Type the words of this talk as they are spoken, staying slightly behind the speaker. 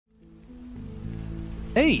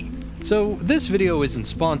Hey, so this video isn't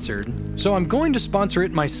sponsored, so I'm going to sponsor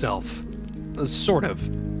it myself. Sort of.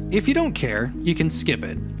 If you don't care, you can skip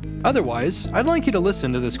it. Otherwise, I'd like you to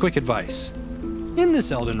listen to this quick advice. In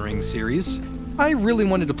this Elden Ring series, I really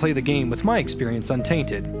wanted to play the game with my experience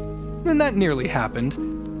untainted, and that nearly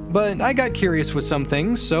happened, but I got curious with some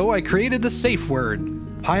things, so I created the safe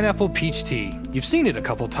word, pineapple peach tea. You've seen it a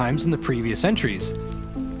couple times in the previous entries.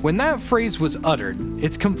 When that phrase was uttered,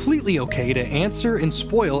 it's completely okay to answer and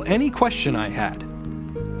spoil any question I had.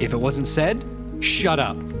 If it wasn't said, shut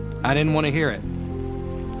up. I didn't want to hear it.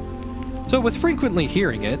 So with frequently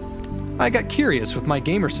hearing it, I got curious with my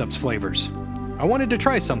GamerSupps flavors. I wanted to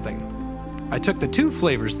try something. I took the two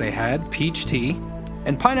flavors they had, peach tea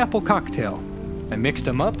and pineapple cocktail. I mixed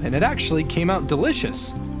them up and it actually came out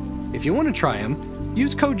delicious. If you want to try them,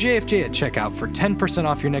 use code JFJ at checkout for 10%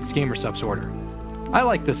 off your next GamerSupps order. I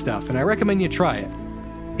like this stuff and I recommend you try it.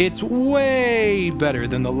 It's way better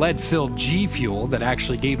than the lead-filled G Fuel that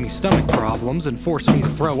actually gave me stomach problems and forced me to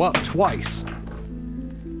throw up twice.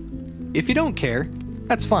 If you don't care,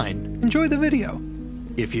 that's fine. Enjoy the video.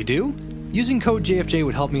 If you do, using code JFJ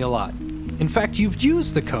would help me a lot. In fact, you've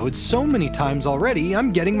used the code so many times already,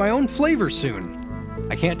 I'm getting my own flavor soon.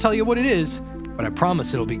 I can't tell you what it is, but I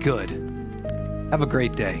promise it'll be good. Have a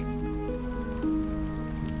great day.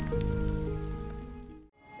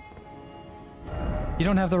 You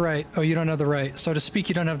don't have the right. Oh, you don't have the right. So to speak,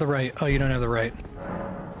 you don't have the right. Oh, you don't have the right.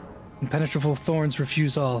 Impenetrable thorns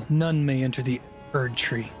refuse all. None may enter the Erd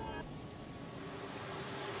tree.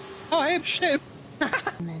 Oh, hey, shit.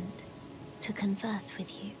 To converse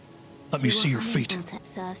with you. Let me see your feet.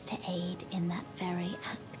 Serves to aid in that very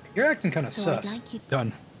act. You're acting kind of So I'd sus. like you to-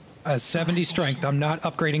 Done. 70 strength. I'm not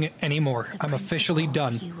upgrading it anymore. I'm officially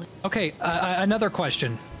done. Okay, another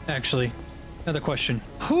question, actually. Another question.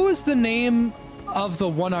 Who is the name of the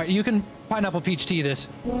one-armed... You can pineapple peach tea this.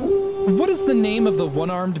 What is the name of the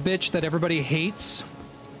one-armed bitch that everybody hates?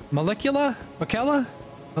 Molecula? Makela?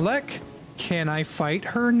 Malek? Can I fight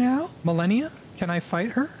her now? Millennia? Can I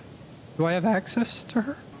fight her? Do I have access to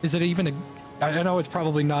her? Is it even a... I know it's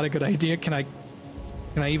probably not a good idea. Can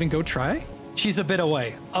I even go try? She's a bit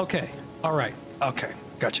away. Okay. All right. Okay.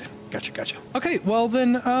 Gotcha. Gotcha. Okay, well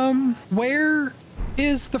then, where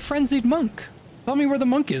is the frenzied monk? Tell me where the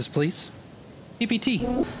monk is, please. EPT.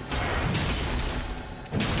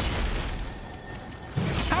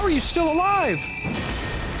 How are you still alive?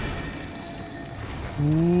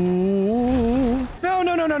 Ooh.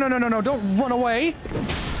 No, don't run away.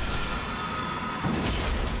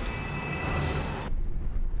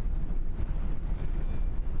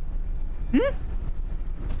 What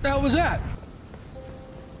the hell was that?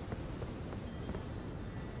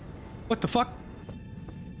 What the fuck?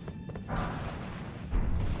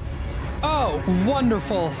 Oh,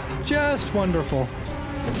 wonderful. Just wonderful.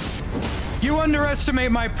 You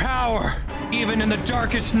underestimate my power. Even in the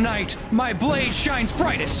darkest night, my blade shines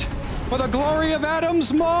brightest. For the glory of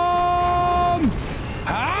Adam's mom!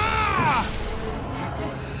 Ah!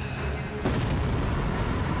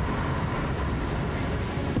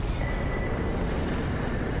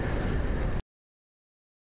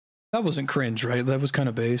 That wasn't cringe, right? That was kind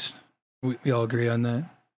of based. We all agree on that.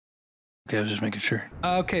 Okay, I was just making sure.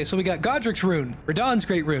 Okay, so we got Godric's rune, Radahn's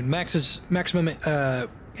great rune, maximum HP,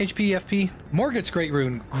 FP. Morgott's great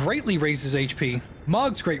rune greatly raises HP.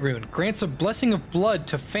 Mog's great rune grants a blessing of blood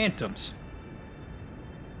to phantoms.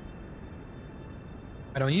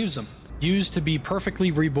 I don't use them. Used to be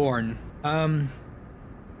perfectly reborn.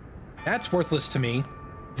 That's worthless to me.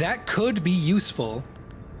 That could be useful.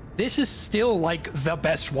 This is still like the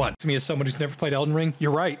best one. To me, as someone who's never played Elden Ring,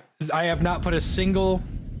 you're right. I have not put a single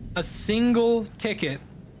ticket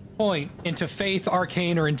point into faith,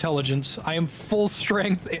 arcane, or intelligence. I am full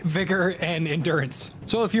strength, vigor, and endurance.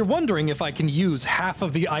 So if you're wondering if I can use half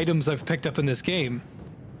of the items I've picked up in this game,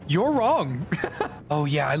 you're wrong. Oh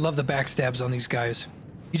yeah, I love the backstabs on these guys.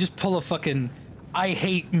 You just pull a fucking I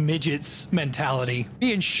hate midgets mentality.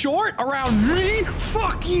 Being short around me?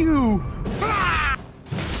 Fuck you! Ah!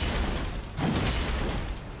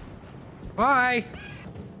 Bye!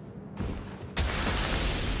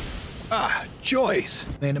 Ah, joys.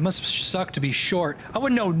 Man, it must suck to be short. I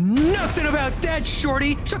wouldn't know nothing about that,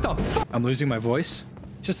 shorty! Shut the fuck! I'm losing my voice.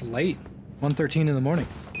 Just late. 1:13 in the morning.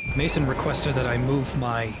 Mason requested that I move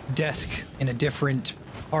my desk in a different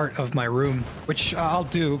part of my room, which I'll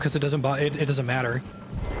do because it doesn't matter.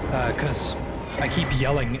 Because I keep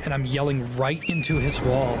yelling, and I'm yelling right into his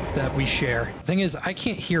wall that we share. The thing is, I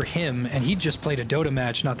can't hear him, and he just played a Dota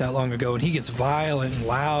match not that long ago, and he gets violent and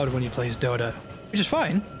loud when he plays Dota, which is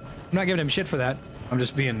fine. I'm not giving him shit for that. I'm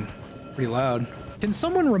just being pretty loud. Can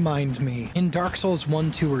someone remind me in Dark Souls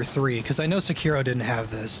 1, 2, or 3? Because I know Sekiro didn't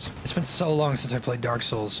have this. It's been so long since I played Dark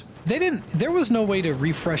Souls. There was no way to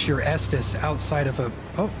refresh your Estus outside of a...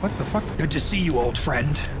 Oh, what the fuck? Good to see you, old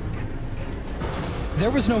friend.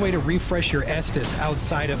 There was no way to refresh your Estus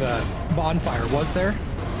outside of a bonfire, was there?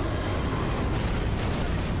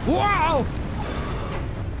 Wow!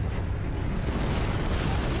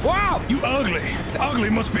 Wow! You ugly! The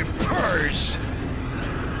ugly must be purged!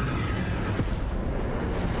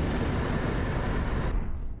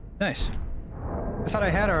 Nice. I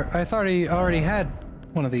thought he already had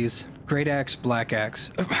one of these. Great axe, black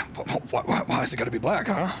axe. Why is it gotta be black,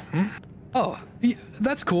 huh? Hmm? Oh,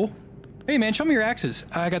 that's cool. Hey man, show me your axes.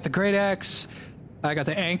 I got the great axe. I got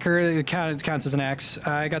the anchor. It counts as an axe.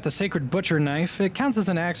 I got the sacred butcher knife. It counts as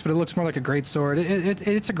an axe, but it looks more like a great sword.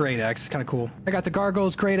 It's a great axe. It's kind of cool. I got the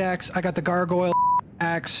gargoyle's great axe. I got the gargoyle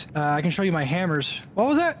axe. I can show you my hammers. What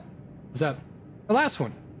was that? Was that the last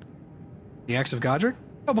one? The axe of Godric?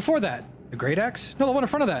 Oh, before that, the great axe? No, the one in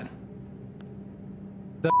front of that.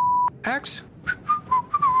 The axe?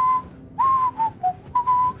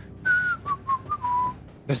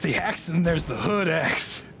 There's the axe and there's the hood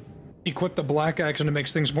axe. Equip the black axe and it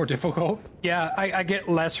makes things more difficult. Yeah, I get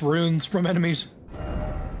less runes from enemies.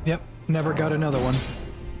 Yep, never got another one.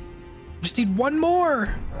 Just need one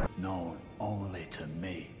more. Known only to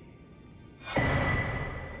me.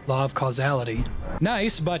 Law of causality.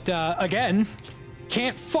 Nice, but again,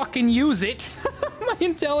 can't fucking use it. My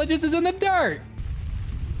intelligence is in the dirt.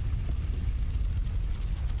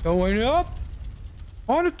 Going up.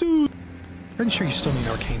 On a two. Pretty sure you still need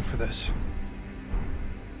arcane for this.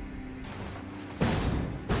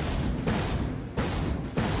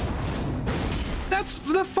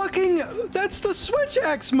 That's the switch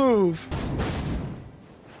axe move.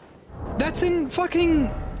 That's in fucking,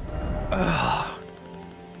 I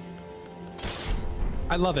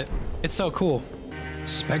love it. It's so cool.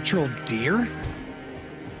 Spectral deer?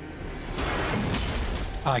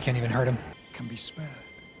 Oh, I can't even hurt him. Can be spared,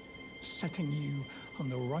 setting you on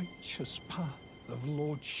the righteous path of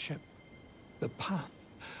lordship, the path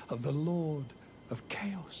of the Lord of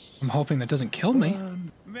Chaos. I'm hoping that doesn't kill me.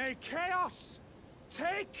 May chaos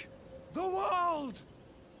take the world!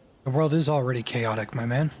 The world is already chaotic, my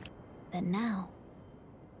man. But now,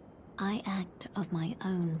 I act of my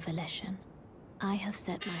own volition. I have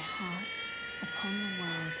set my heart upon the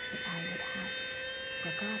world that I would have,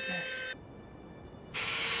 regardless.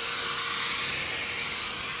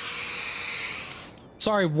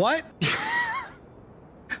 Sorry, what?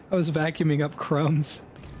 I was vacuuming up crumbs.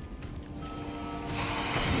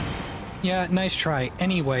 Yeah, nice try.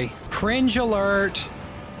 Anyway, cringe alert.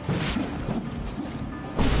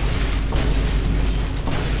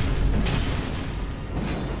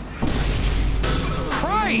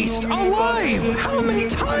 Christ alive! How many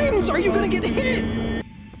times are you gonna get hit?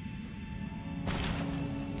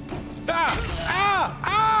 Ah!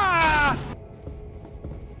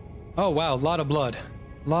 Oh wow, lot of blood.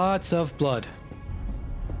 Lots of blood.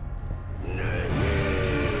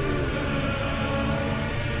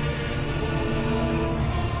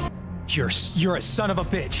 You're a son of a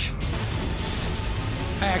bitch.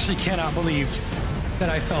 I actually cannot believe that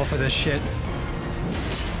I fell for this shit.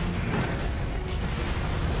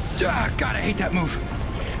 God, I hate that move.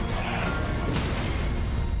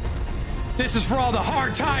 This is for all the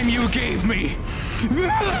hard time you gave me.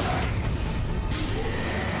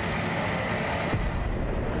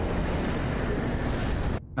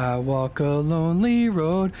 I walk a lonely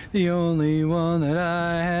road, the only one that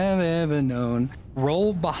I have ever known.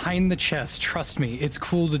 Roll behind the chest, trust me, it's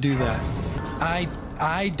cool to do that.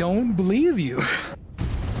 I don't believe you.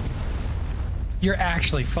 You're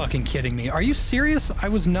actually fucking kidding me. Are you serious? I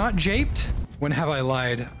was not japed? When have I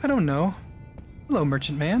lied? I don't know. Hello,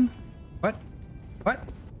 merchant man. What? What?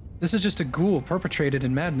 This is just a ghoul perpetrated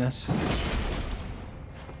in madness.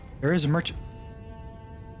 There is a merchant.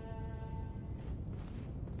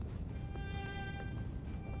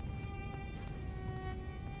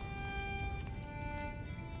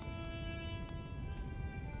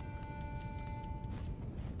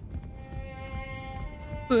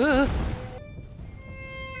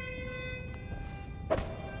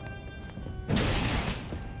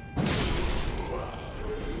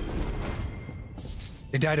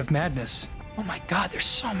 They died of madness. Oh my god, there's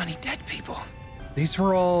so many dead people. These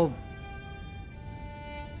were all...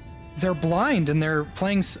 They're blind and they're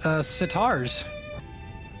playing sitars.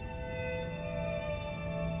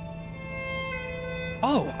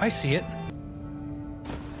 Oh, I see it.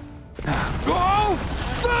 Oh,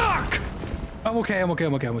 fuck! I'm okay, I'm okay,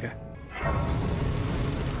 I'm okay, I'm okay.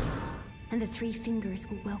 And the three fingers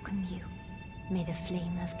will welcome you. May the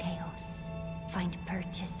flame of chaos find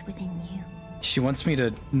purchase within you. She wants me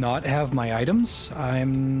to not have my items?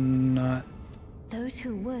 I'm not... Those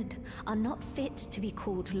who would are not fit to be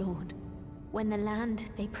called lord, when the land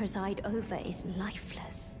they preside over is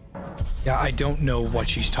lifeless. Yeah, I don't know what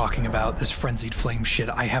she's talking about, this frenzied flame shit.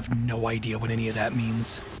 I have no idea what any of that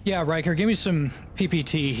means. Yeah, Riker, give me some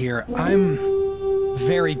PPT here. I'm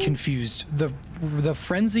very confused. The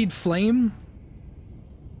frenzied flame?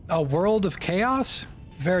 A world of chaos?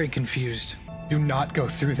 Very confused. Do not go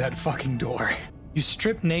through that fucking door. You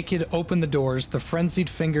strip naked, open the doors, the frenzied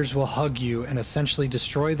fingers will hug you and essentially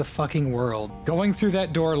destroy the fucking world. Going through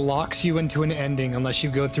that door locks you into an ending unless you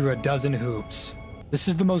go through a dozen hoops. This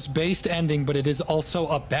is the most based ending, but it is also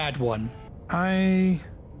a bad one. I'm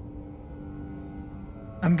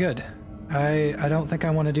good. I don't think I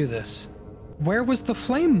want to do this. Where was the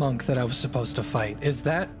flame monk that I was supposed to fight? Is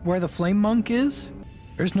that where the flame monk is?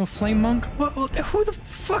 There's no flame monk? Who the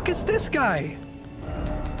fuck is this guy?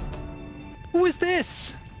 Who is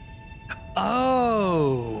this?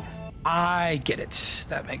 Oh, I get it.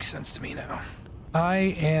 That makes sense to me now. I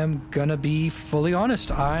am gonna be fully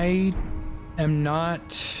honest. I am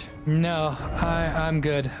not... No, I'm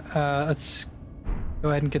good. Let's go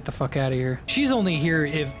ahead and get the fuck out of here. She's only here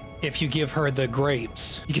if you give her the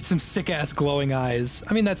grapes. You get some sick-ass glowing eyes.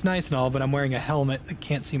 I mean, that's nice and all, but I'm wearing a helmet that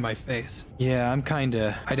can't see my face. Yeah,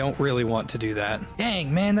 I don't really want to do that.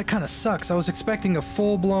 Dang, man, that kind of sucks. I was expecting a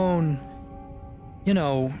full-blown, you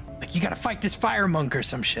know, like you gotta fight this fire monk or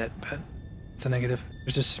some shit, but it's a negative.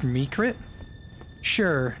 There's a Smeekrit?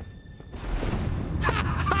 Sure.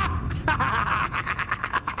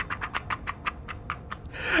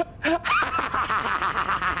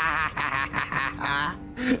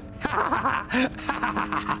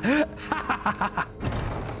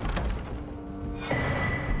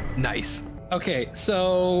 Nice. Okay,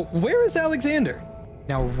 so where is Alexander?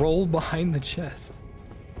 Now roll behind the chest.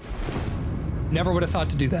 Never would have thought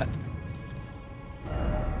to do that.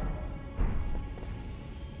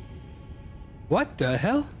 What the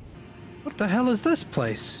hell? What the hell is this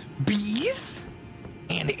place? Bees?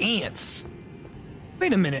 And ants.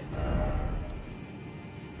 Wait a minute.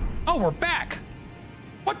 Oh, we're back.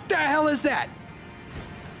 What the hell is that?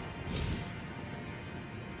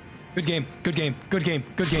 Good game, good game, good game,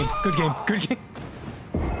 good game, good game, good game.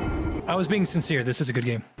 I was being sincere. This is a good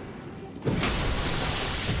game.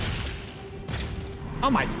 Oh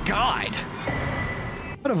my god.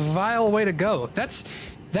 What a vile way to go. That's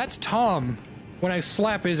Tom when I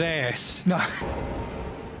slap his ass. No.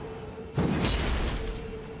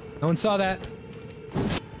 No one saw that.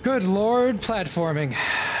 Good lord, platforming.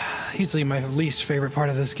 Easily my least favorite part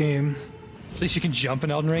of this game. At least you can jump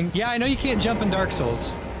in Elden Ring. Yeah, I know you can't jump in Dark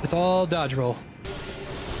Souls. It's all dodge roll.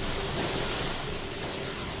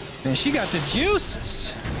 Man, she got the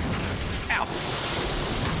juices. Ow.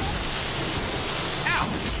 Ow.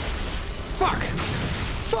 Fuck.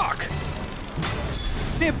 Fuck.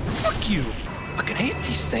 Man, fuck you. Fucking hate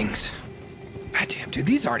these things. Goddamn, dude,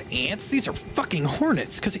 these aren't ants. These are fucking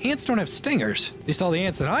hornets, because ants don't have stingers. At least all the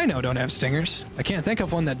ants that I know don't have stingers. I can't think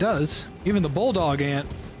of one that does. Even the bulldog ant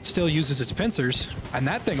still uses its pincers, and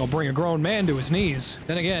that thing will bring a grown man to his knees.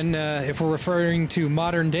 Then again, if we're referring to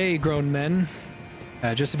modern day grown men,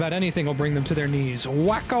 just about anything will bring them to their knees.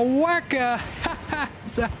 Waka waka!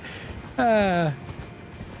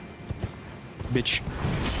 Bitch.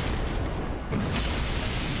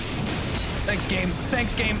 Thanks, game.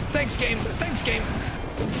 Thanks, game. Thanks, game. Thanks, game.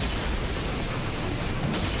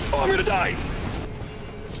 Oh, I'm gonna die.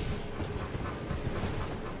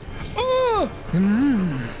 Oh!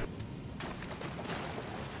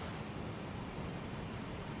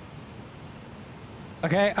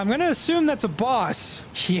 Okay, I'm gonna assume that's a boss.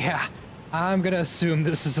 Yeah, I'm gonna assume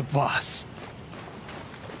this is a boss.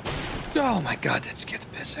 Oh my god, that scared the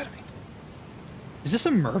piss out of me. Is this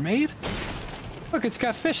a mermaid? Look, it's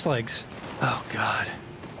got fish legs. Oh god.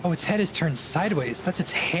 Oh, its head is turned sideways. That's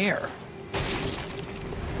its hair.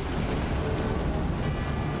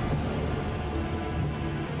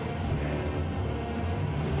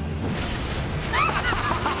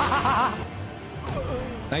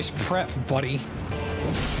 Nice prep, buddy.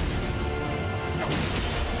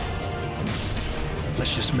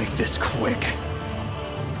 Let's just make this quick.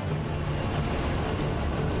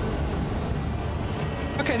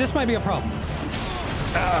 Okay, this might be a problem.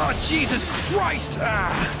 Oh, Jesus Christ!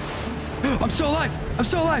 Ah. I'm still alive! I'm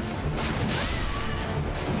still alive!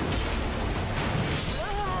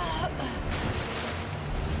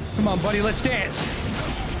 Come on, buddy, let's dance!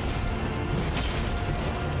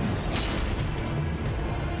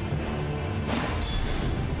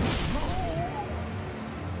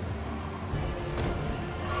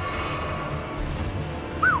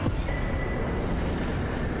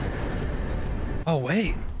 Oh,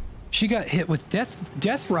 wait. She got hit with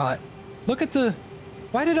death rot. Look at the...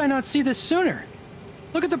 Why did I not see this sooner?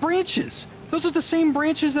 Look at the branches. Those are the same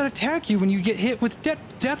branches that attack you when you get hit with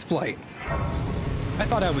death blight. I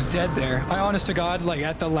thought I was dead there. I honest to God, like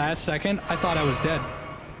at the last second, I thought I was dead.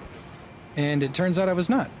 And it turns out I was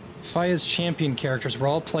not. Fia's champion characters were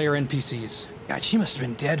all player NPCs. God, she must have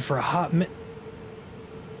been dead for a hot minute.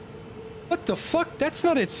 What the fuck? That's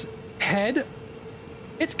not its head.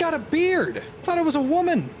 It's got a beard. I thought it was a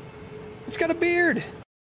woman. It's got a beard.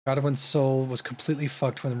 Godwin's soul was completely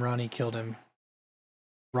fucked when Ronnie killed him.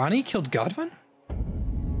 Ronnie killed Godwin?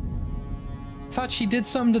 Thought she did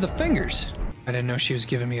something to the fingers. I didn't know she was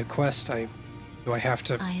giving me a quest. Do I have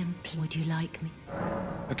to? Would you like me?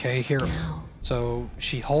 Okay, here. Now. So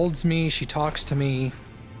she holds me, she talks to me.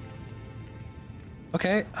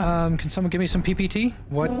 Okay, can someone give me some PPT?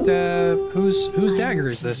 What, whose dagger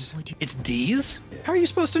is this? It's D's? How are you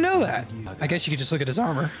supposed to know that? I guess you could just look at his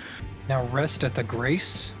armor. Now rest at the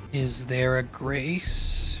Grace. Is there a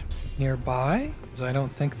Grace nearby? Because I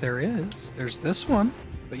don't think there is. There's this one,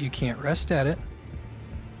 but you can't rest at it.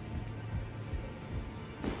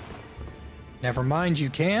 Never mind, you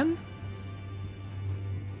can.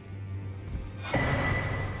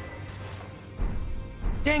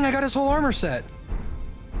 Dang, I got his whole armor set.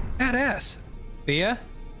 Badass. Fia?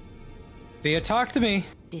 Fia, talk to me.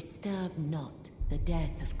 Disturb not the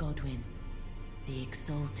death of Godwin, the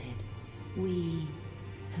exalted. We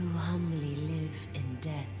who humbly live in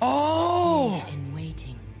death, Oh! live in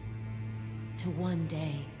waiting, to one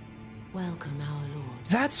day welcome our Lord.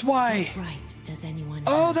 That's why. What right does anyone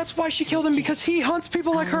Oh, have that's why she to killed him, because he hunts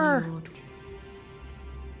people like our her. Lord?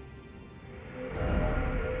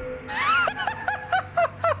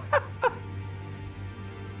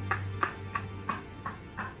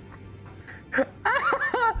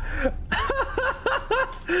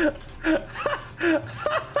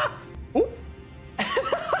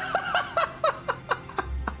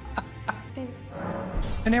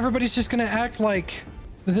 And everybody's just gonna act like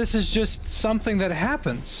this is just something that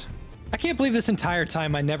happens. I can't believe this entire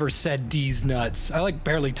time I never said D's nuts. I like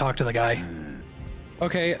barely talked to the guy.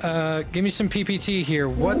 Okay, give me some PPT here.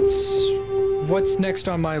 What's next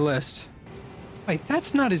on my list? Wait,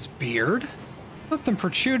 that's not his beard. Something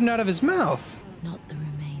protruding out of his mouth. Not the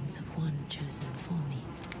remains of one chosen for me,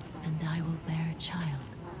 and I will bear a child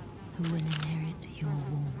who will inherit your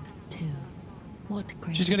warmth too. What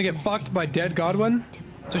great She's gonna get blessing fucked by can dead there Godwin? be to-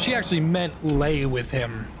 So she actually meant lay with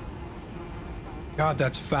him. God,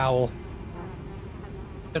 that's foul.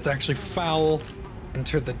 That's actually foul.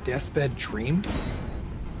 Enter the deathbed dream?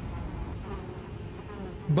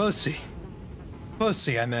 Bussy.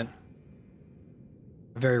 Bussy, I meant.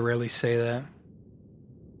 I very rarely say that.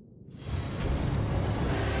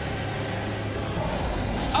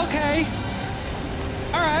 Okay.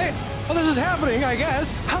 Alright. Well, this is happening, I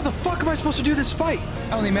guess. How the fuck am I supposed to do this fight?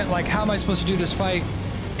 I only meant, like, how am I supposed to do this fight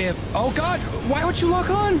if... Oh, God! Why would you lock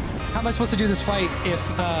on? How am I supposed to do this fight if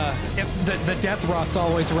the death rot's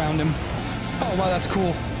always around him? Oh, wow, that's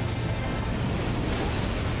cool.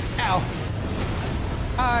 Ow.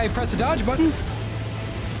 I press the dodge button.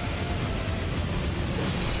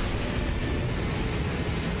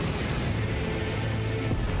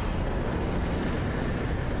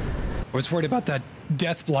 I was worried about that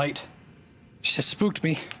death blight. She just spooked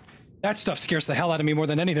me. That stuff scares the hell out of me more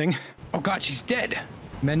than anything. Oh God, she's dead.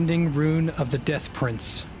 Mending Rune of the Death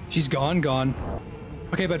Prince. She's gone.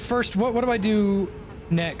 Okay, but first, what do I do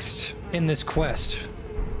next in this quest?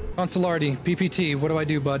 Consularity, PPT, what do I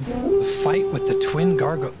do, bud? The fight with the twin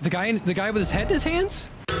gargoyle. The guy with his head in his hands?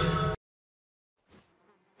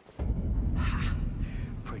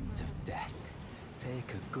 Prince of Death,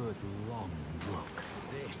 take a good long look.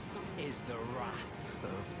 This is the wrath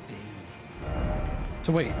of D.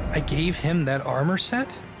 So wait, I gave him that armor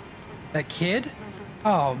set? That kid?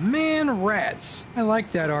 Oh man, rats. I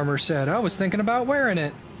like that armor set. I was thinking about wearing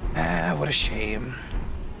it. Ah, what a shame.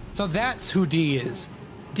 So that's who D is.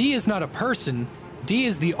 D is not a person. D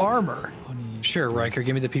is the armor. Sure, Riker,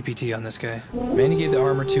 give me the PPT on this guy. Manny gave the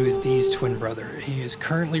armor to his D's twin brother. He is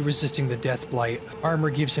currently resisting the death blight.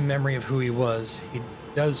 Armor gives him memory of who he was. He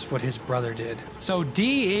does what his brother did. So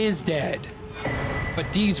D is dead,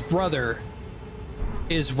 but D's brother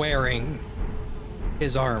is wearing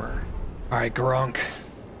his armor. All right, Grunk,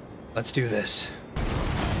 let's do this.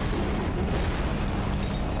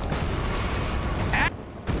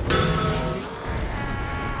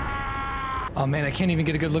 Oh man, I can't even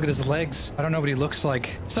get a good look at his legs. I don't know what he looks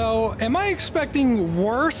like. So, am I expecting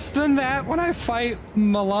worse than that when I fight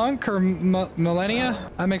Malunk or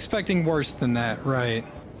Millennia? I'm expecting worse than that, right?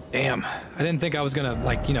 Damn, I didn't think I was gonna,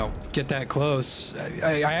 like, you know, get that close.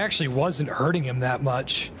 I actually wasn't hurting him that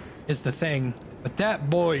much, is the thing. But that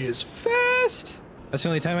boy is fast. That's the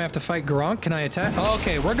only time I have to fight Gronk. Can I attack?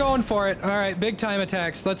 Okay, we're going for it. All right, big time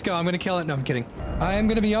attacks. Let's go. I'm gonna kill it. No, I'm kidding. I am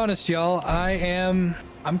gonna be honest, y'all. I'm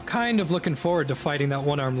kind of looking forward to fighting that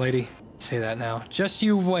one-armed lady. Say that now. Just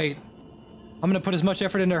you wait. I'm gonna put as much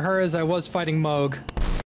effort into her as I was fighting Moog.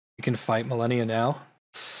 You can fight Millennia now.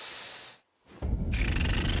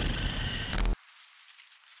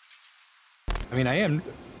 I mean, I am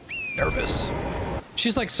nervous.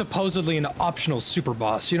 She's like supposedly an optional super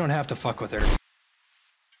boss. You don't have to fuck with her.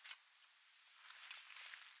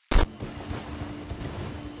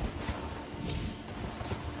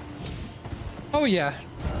 Oh yeah.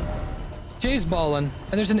 Jay's ballin'.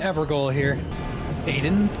 And there's an Evergoal here.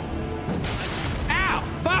 Aiden. Ow!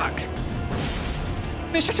 Fuck!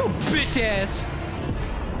 Man, shut your bitch ass!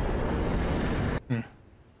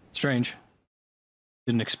 Strange.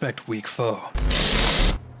 Didn't expect weak foe.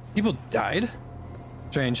 People died?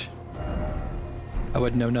 Strange. I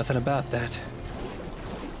would know nothing about that.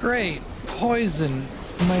 Great. Poison.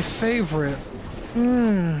 My favorite.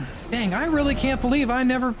 Dang, I really can't believe I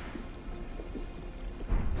never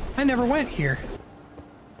went here.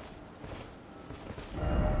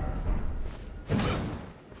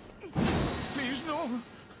 Please, no.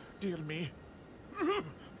 Dear me.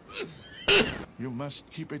 You must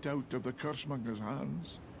keep it out of the cursemonger's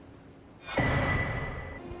hands.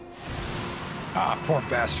 Ah, poor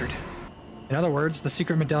bastard. In other words, the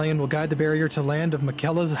secret medallion will guide the barrier to land of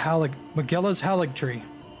Magella's Halig tree.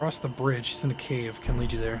 Across the bridge, it's in a cave, can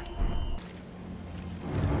lead you there.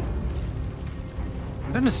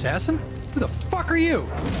 Is that an assassin? Who the fuck are you?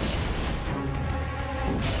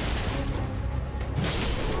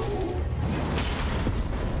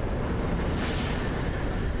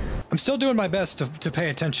 I'm still doing my best to pay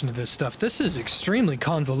attention to this stuff. This is extremely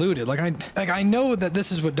convoluted. Like I know that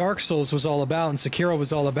this is what Dark Souls was all about and Sekiro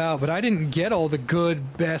was all about, but I didn't get all the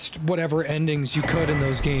good, best, whatever endings you could in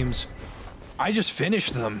those games. I just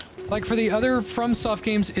finished them. Like for the other FromSoft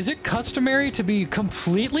games, is it customary to be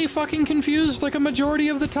completely fucking confused like a majority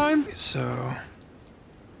of the time? So,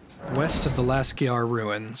 west of the Lasciar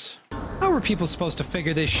ruins. How are people supposed to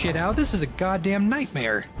figure this shit out? This is a goddamn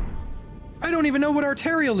nightmare. I don't even know what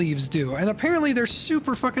arterial leaves do, and apparently they're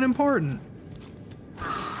super fucking important.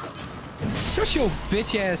 Shut your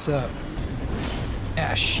bitch ass up.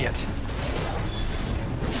 Ah, shit.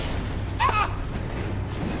 Ha!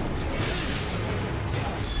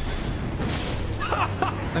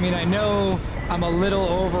 I mean, I know I'm a little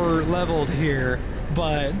over leveled here,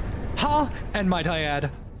 but and might I add,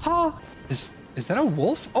 is that a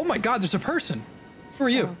wolf? Oh my god, there's a person. Who are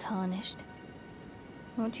you? Fell tarnished.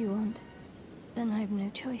 What do you want? Then I have no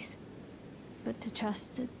choice but to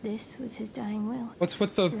trust that this was his dying will. What's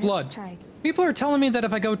with the Let's blood? try. People are telling me that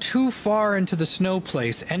if I go too far into the snow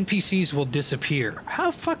place, NPCs will disappear. How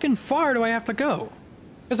fucking far do I have to go?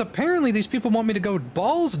 Because apparently these people want me to go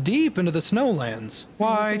balls deep into the snowlands.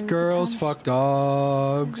 White girls fuck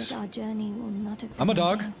dogs. So that our journey will not have I'm a been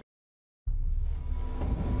dog. in vain.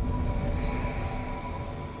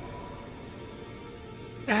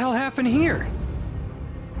 What the hell happened here?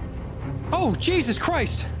 Oh, Jesus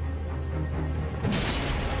Christ!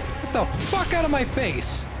 Get the fuck out of my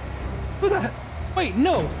face! Who the hell? Wait,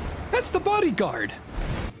 no! That's the bodyguard!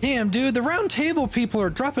 Damn, dude, the round table people are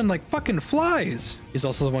dropping like fucking flies! He's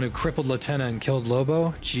also the one who crippled Latenna and killed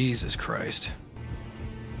Lobo? Jesus Christ.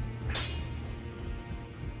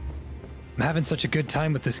 I'm having such a good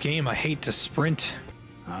time with this game, I hate to sprint.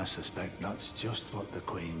 I suspect that's just what the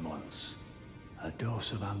Queen wants. A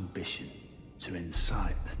dose of ambition to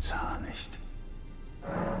incite the tarnished.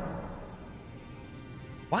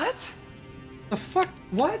 What? The fuck?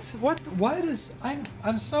 What is...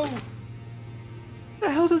 I'm so... What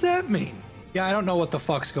the hell does that mean? Yeah, I don't know what the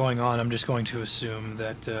fuck's going on. I'm just going to assume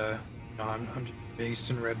that, you know, I'm just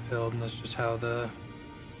based and red-pilled, and that's just how the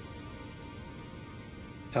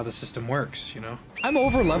system works, you know? I'm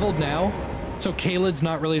over-leveled now, so Caelid's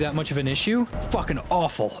not really that much of an issue. Fucking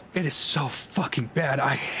awful. It is so fucking bad.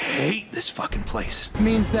 I hate this fucking place. It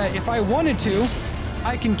means that if I wanted to,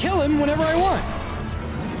 I can kill him whenever I want.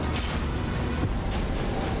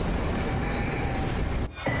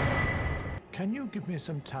 Can you give me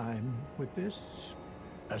some time with this?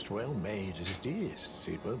 As well made as it is,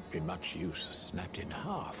 it won't be much use snapped in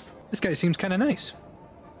half. This guy seems kind of nice.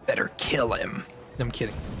 Better kill him. I'm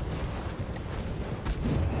kidding.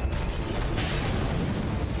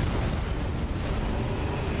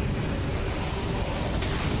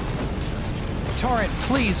 Torrent,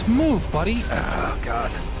 please move, buddy. Oh,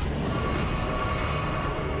 God.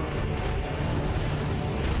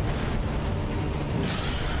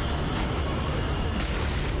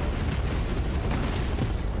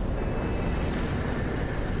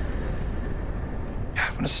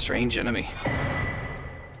 What a strange enemy.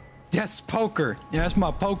 Death's poker. Yeah, that's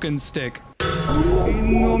my poking stick.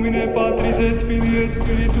 In nomine Patris et Filii et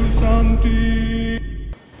Spiritus Sancti.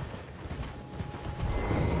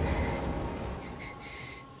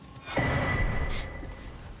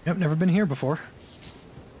 Yep, never been here before.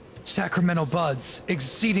 Sacramento buds,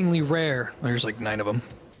 exceedingly rare. There's like 9 of them.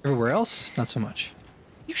 Everywhere else, not so much.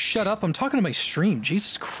 You shut up, I'm talking to my stream,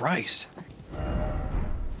 Jesus Christ.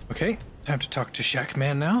 Okay, time to talk to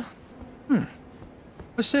Shackman now.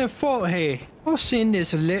 What's that for here? What's in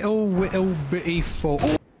this little bitty for?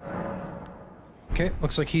 Okay,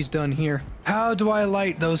 looks like he's done here. How do I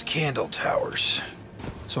light those candle towers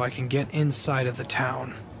so I can get inside of the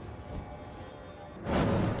town?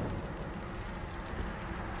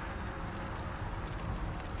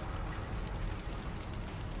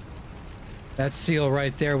 That seal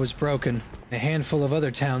right there was broken. A handful of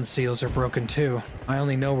other town seals are broken too. I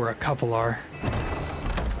only know where a couple are.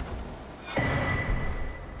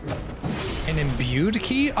 An imbued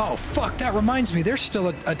key? Oh fuck, that reminds me, there's still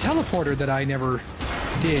a teleporter that I never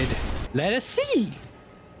did. Let us see!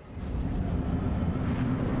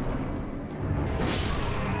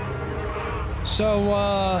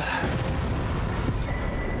 So,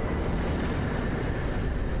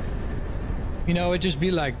 you know, it just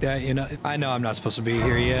be like that, you know. I know I'm not supposed to be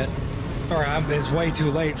here yet. Or it's way too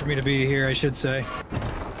late for me to be here, I should say.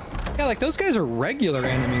 Yeah, like those guys are regular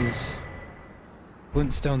enemies.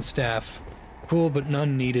 Glintstone staff. Cool, but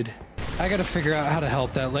none needed. I gotta figure out how to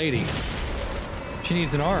help that lady. She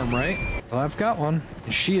needs an arm, right? Well, I've got one,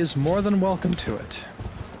 and she is more than welcome to it.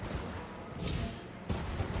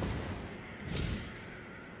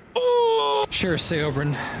 Oh! Sure,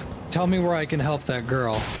 Seobrin. Tell me where I can help that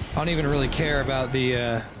girl. I don't even really care about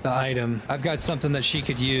the item. I've got something that she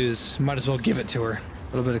could use. Might as well give it to her.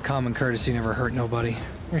 A little bit of common courtesy never hurt nobody.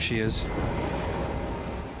 There she is.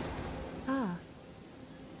 Ah,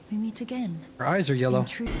 we meet again. Her eyes are yellow.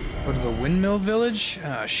 Go to the windmill village?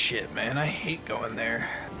 Ah, shit, man. I hate going there.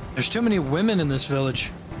 There's too many women in this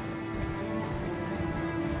village.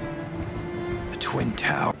 The Twin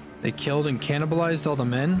Tower. They killed and cannibalized all the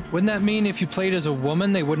men? Wouldn't that mean if you played as a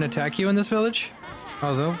woman, they wouldn't attack you in this village?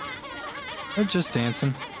 Although, they're just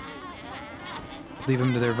dancing. Leave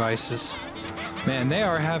them to their vices. Man, they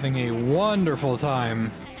are having a wonderful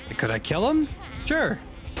time. Could I kill them? Sure.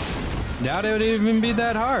 Doubt it would even be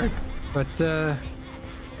that hard. But, I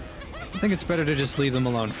think it's better to just leave them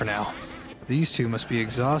alone for now. These two must be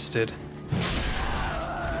exhausted.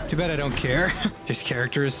 Too bad I don't care. This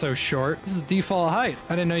character is so short. This is default height.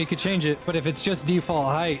 I didn't know you could change it. But if it's just default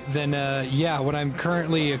height, then yeah, what I'm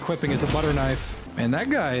currently equipping is a butter knife. Man, that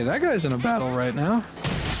guy's in a battle right now.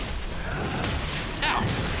 Ow!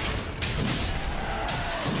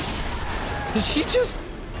 Did she just...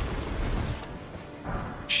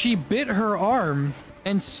 She bit her arm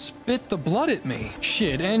and spit the blood at me.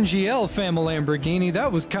 Shit, NGL family Lamborghini,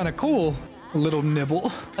 that was kind of cool. A little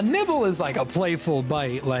nibble. A nibble is like a playful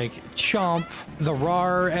bite, like chomp, the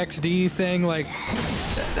RAR XD thing, like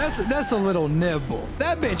that's a little nibble.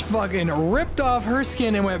 That bitch fucking ripped off her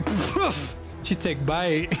skin and went poof. She take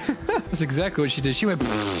bite. That's exactly what she did. She went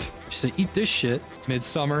poof. She said, eat this shit.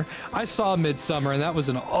 Midsummer. I saw Midsummer and that was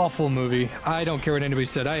an awful movie. I don't care what anybody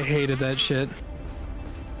said. I hated that shit.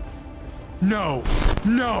 No,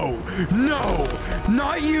 no, no,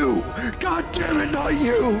 not you. God damn it, not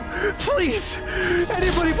you. Please,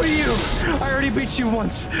 anybody but you. I already beat you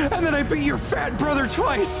once, and then I beat your fat brother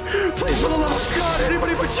twice. Please, for the love of God,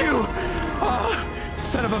 anybody but you.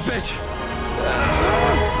 Son of a bitch.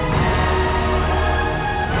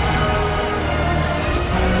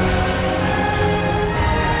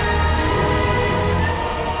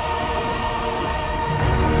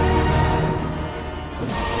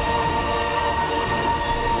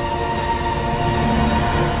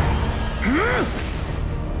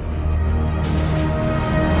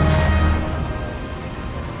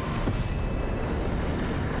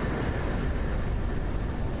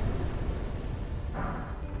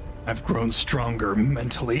 I've grown stronger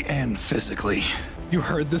mentally and physically. You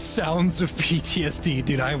heard the sounds of PTSD,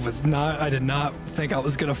 dude. I did not think I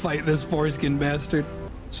was gonna fight this foreskin bastard.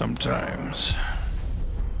 Sometimes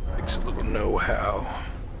takes a little know-how.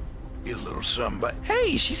 Be a little somebody.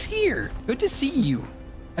 Hey, she's here. Good to see you.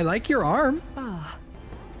 I like your arm. Ah.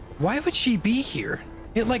 Why would she be here?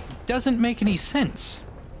 It like doesn't make any sense.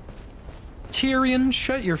 Tyrion,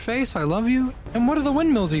 shut your face. I love you. And what do the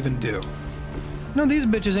windmills even do? No, these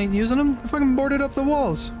bitches ain't using them. They fucking boarded up the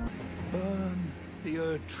walls. Burn the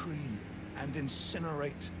Erd tree and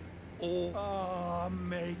incinerate all. I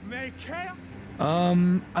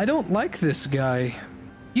I don't like this guy.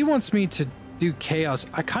 He wants me to do chaos.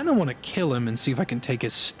 I kind of want to kill him and see if I can take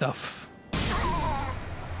his stuff.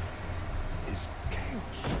 Is chaos.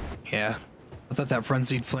 Yeah. I thought that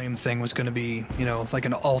frenzied flame thing was going to be, you know, like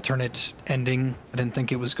an alternate ending. I didn't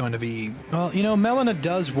think it was going to be... Well, you know, Melina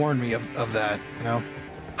does warn me of that, you know?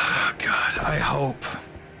 God, I hope,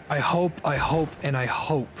 and I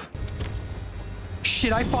hope.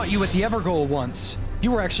 Shit, I fought you at the Evergoal once.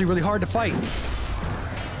 You were actually really hard to fight.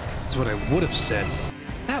 That's what I would have said.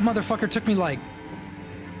 That motherfucker took me like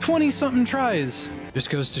 20-something tries. Just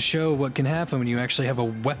goes to show what can happen when you actually have a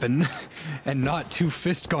weapon and not 2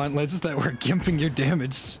 fist gauntlets that were gimping your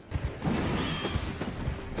damage.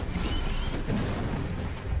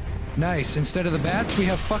 Nice. Instead of the bats, we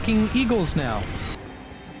have fucking eagles now.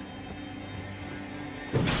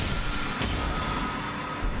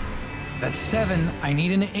 That's 7. I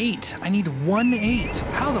need an 8. I need 1 8.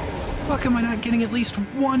 How the fuck am I not getting at least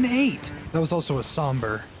 1 8? That was also a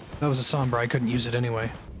somber. That was a somber. I couldn't use it anyway.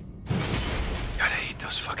 God, I hate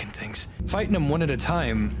those fucking things. Fighting them one at a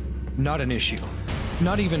time, not an issue.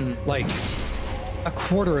 Not even like a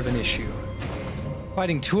quarter of an issue.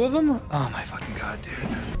 Fighting 2 of them? Oh my fucking god, dude.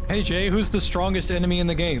 Hey Jay, who's the strongest enemy in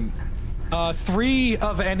the game? 3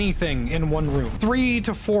 of anything in 1 room. 3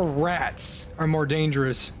 to 4 rats are more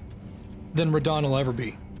dangerous than Radon will ever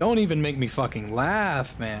be. Don't even make me fucking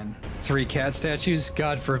laugh, man. 3 cat statues?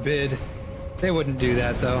 God forbid. They wouldn't do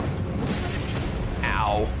that, though.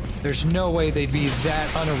 Ow. There's no way they'd be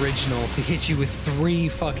that unoriginal to hit you with 3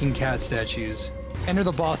 fucking cat statues. Enter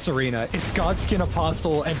the boss arena. It's Godskin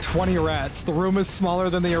Apostle and 20 rats. The room is smaller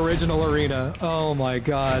than the original arena. Oh my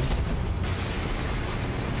god.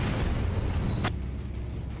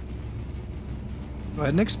 Go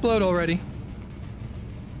ahead and explode already.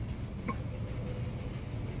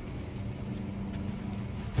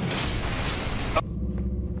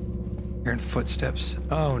 Hearing footsteps.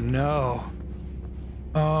 Oh no.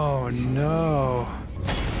 Oh no.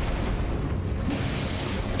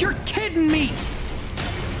 You're kidding me!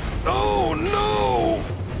 Oh no!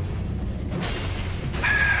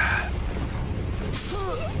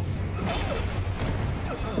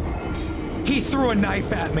 He threw a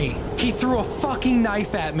knife at me. He threw a fucking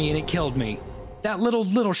knife at me and it killed me. That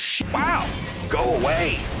little shit. Wow! Go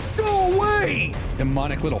away! Go away!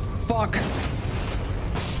 Demonic little fuck.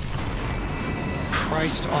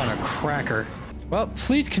 Christ on a cracker. Well,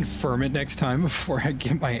 please confirm it next time before I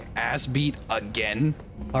get my ass beat again.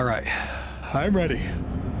 All right, I'm ready.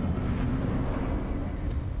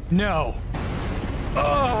 No.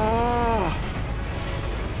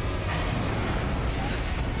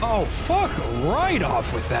 Oh, fuck right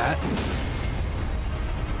off with that.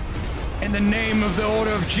 In the name of the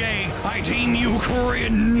Order of J, I deem you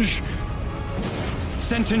cringe.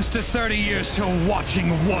 Sentenced to 30 years to watching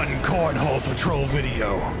 1 Cornhole Patrol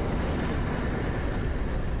video.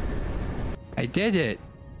 I did it.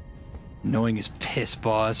 Knowing is piss,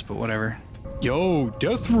 boss, but whatever. Yo,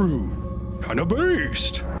 Deathroot. Kinda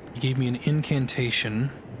based. He gave me an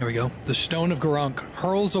incantation. There we go. The Stone of Garunk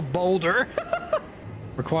hurls a boulder.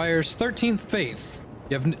 Requires 13th faith.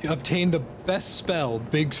 You have obtained the best spell,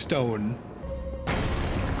 Big Stone.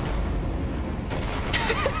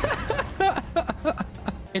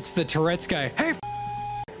 It's the Tourette's guy. Hey,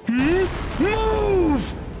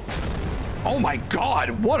 move! Oh my god,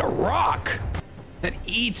 what a rock! That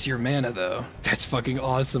eats your mana, though. That's fucking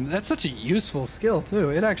awesome. That's such a useful skill,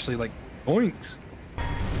 too. It actually, like, boinks.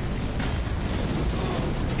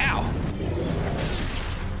 Ow!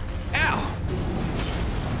 Ow!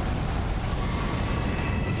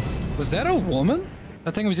 Was that a woman?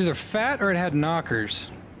 That thing was either fat or it had knockers.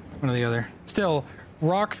 One or the other. Still,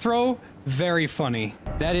 rock throw, very funny.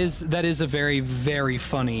 That is a very, very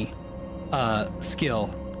funny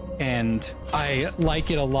skill. And I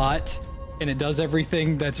like it a lot. And it does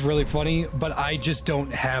everything that's really funny, but I just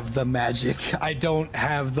don't have the magic. I don't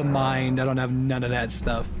have the mind. I don't have none of that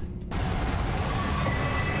stuff.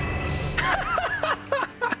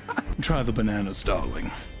 Try the bananas, darling.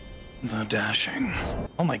 The dashing.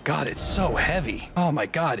 Oh my god, it's so heavy. Oh my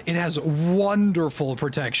god, it has wonderful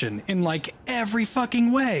protection in like every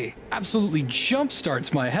fucking way. Absolutely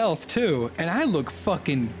jumpstarts my health too, and I look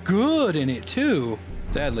fucking good in it too.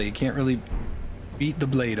 Sadly, you can't really beat the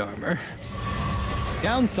blade armor.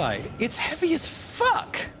 Downside, it's heavy as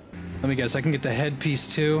fuck. Let me guess, I can get the headpiece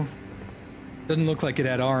too. Doesn't look like it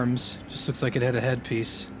had arms, just looks like it had a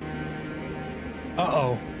headpiece.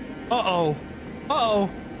 Uh-oh. Uh-oh. Uh-oh.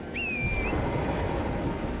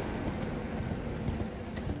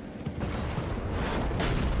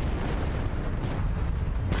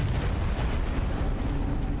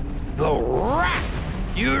 The rat!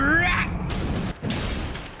 You rat!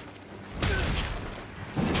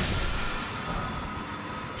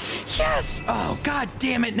 Yes! Oh, god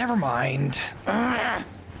damn it, never mind. That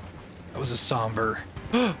was a somber.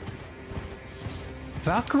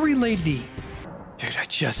 Valkyrie Lady. Dude, I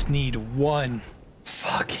just need one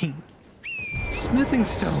fucking smithing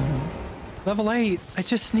stone. Level 8. I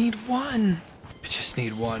just need one. I just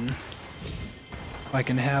need one. If I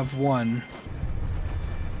can have one.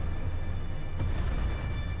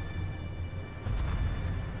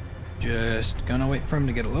 Just gonna wait for him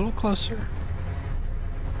to get a little closer.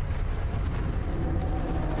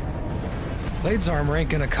 Blade's armor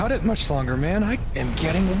ain't gonna cut it much longer, man. I am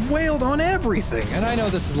getting wailed on everything. And I know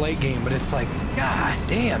this is late game, but it's like, god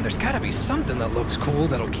damn, there's gotta be something that looks cool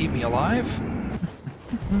that'll keep me alive.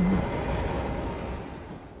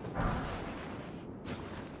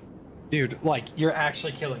 Dude, like, you're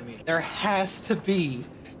actually killing me. There has to be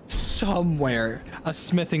somewhere a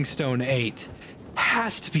smithing stone 8.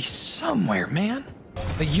 Has to be somewhere, man.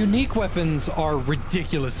 The unique weapons are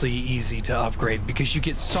ridiculously easy to upgrade because you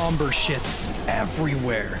get somber shits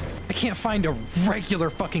everywhere. I can't find a regular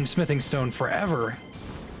fucking smithing stone forever.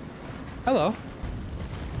 Hello.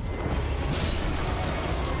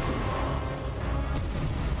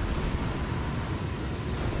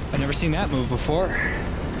 I've never seen that move before.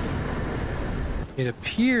 It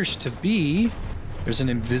appears to be there's an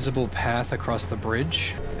invisible path across the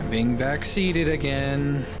bridge. I'm being backseated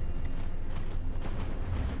again.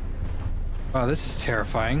 Wow, this is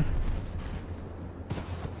terrifying.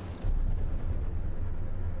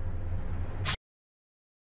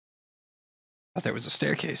 Thought there was a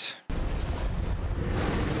staircase.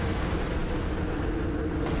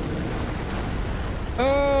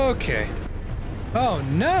 Okay. Oh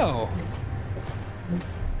no!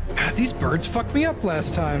 God, these birds fucked me up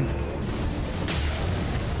last time.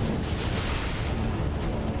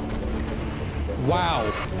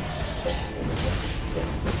 Wow.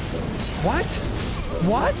 What?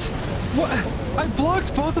 What? What? I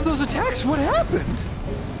blocked both of those attacks. What happened?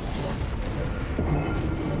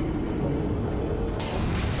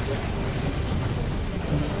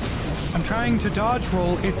 I'm trying to dodge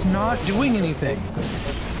roll. It's not doing anything.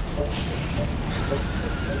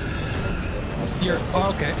 You're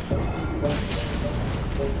okay.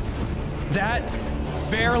 That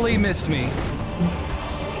barely missed me.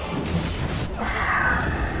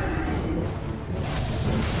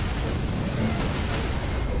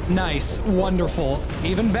 Nice, wonderful,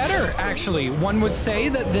 even better, actually. One would say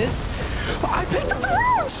that this... I picked up the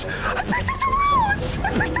runes! I picked up the runes!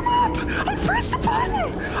 I picked them up! I pressed the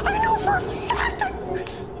button! I know for a fact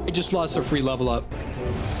I just lost a free level up.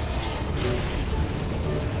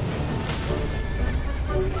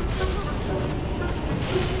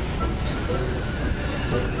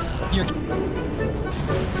 You're...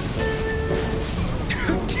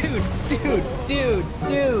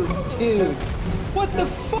 Dude. What the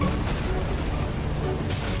fuck?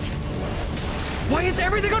 Why is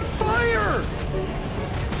everything on fire?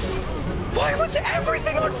 Why was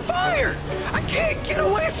everything on fire? I can't get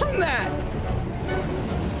away from that.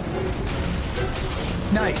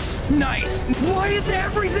 Nice. Why is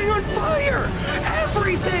everything on fire?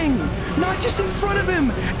 Everything! Not just in front of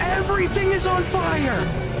him. Everything is on fire.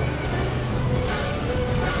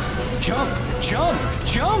 Jump!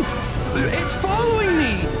 It's following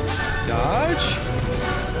me! Dodge?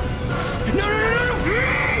 No!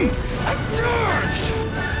 I dodged!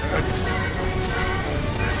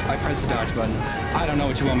 I pressed the dodge button. I don't know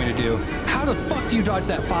what you want me to do. How the fuck do you dodge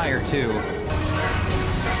that fire, too?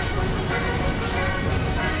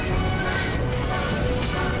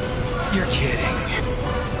 You're kidding.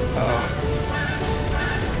 Oh.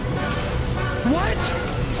 What?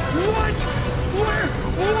 Where?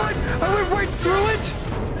 What? I went right through it?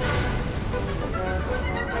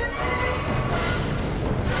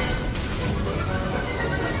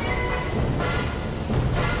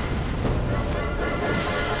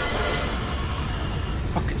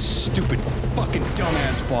 Fucking stupid, fucking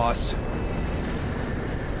dumbass boss.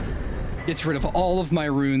 Gets rid of all of my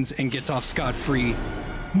runes and gets off scot-free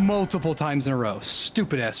multiple times in a row.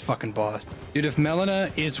 Stupid ass fucking boss. Dude, if Melina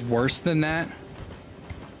is worse than that,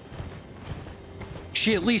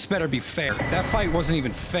 she at least better be fair. That fight wasn't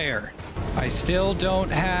even fair. I still don't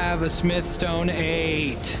have a Smithstone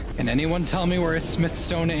 8. Can anyone tell me where a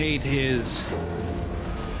Smithstone 8 is?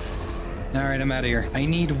 All right, I'm out of here. I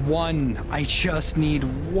need one. I just need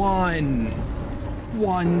one.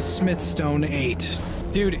 One Smithstone 8.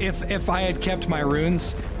 Dude, if I had kept my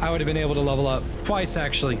runes, I would have been able to level up. Twice,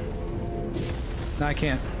 actually. No, I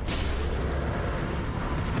can't.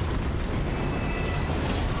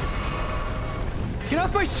 Get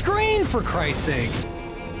off my screen, for Christ's sake!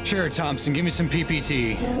 Sure, Thompson, give me some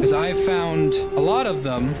PPT. Because I found a lot of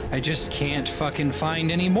them. I just can't fucking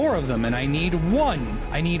find any more of them. And I need one.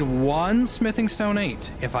 I need one Smithing Stone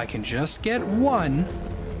 8. If I can just get one,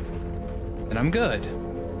 then I'm good.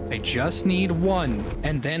 I just need one.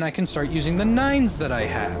 And then I can start using the 9s that I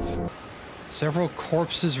have. Several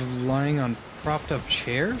corpses lying on propped up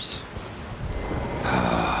chairs?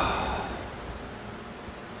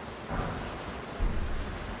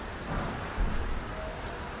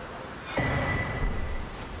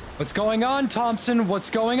 What's going on, Thompson?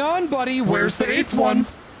 What's going on, buddy? Where's the 8th one?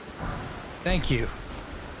 Thank you.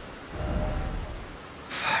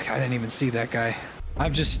 Fuck, I didn't even see that guy.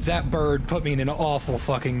 That bird put me in an awful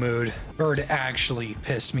fucking mood. Bird actually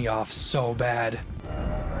pissed me off so bad.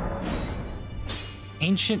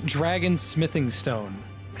 Ancient Dragon Smithing Stone.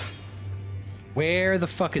 Where the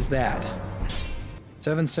fuck is that?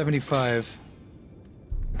 775.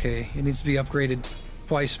 Okay, it needs to be upgraded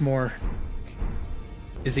twice more.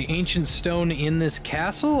 Is the ancient stone in this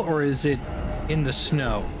castle, or is it in the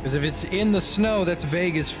snow? Because if it's in the snow, that's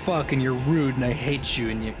vague as fuck, and you're rude, and I hate you,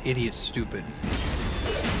 and you idiot stupid.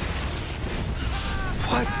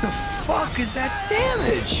 What the fuck is that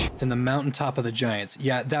damage? It's in the mountaintop of the giants.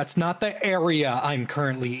 Yeah, that's not the area I'm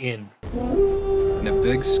currently in. And a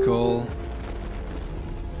big skull.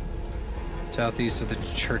 Southeast of the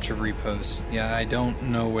Church of Repose. Yeah, I don't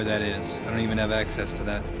know where that is. I don't even have access to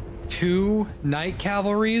that. 2 night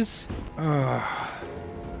cavalries?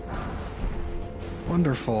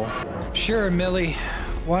 Wonderful. Sure, Millie.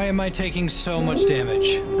 Why am I taking so much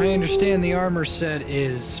damage? I understand the armor set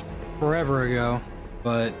is forever ago,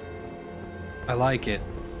 but I like it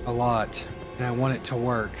a lot, and I want it to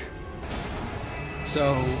work.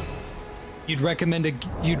 So, you'd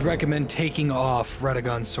recommend taking off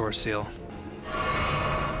Radagon's Source Seal.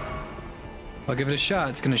 I'll give it a shot.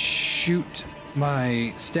 It's gonna shoot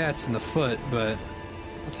my stats in the foot, but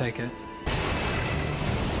I'll take it.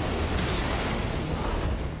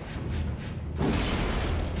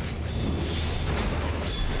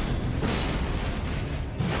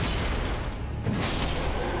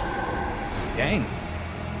 Dang.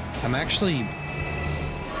 I'm actually...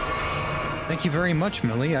 Thank you very much,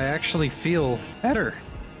 Millie. I actually feel better.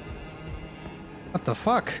 What the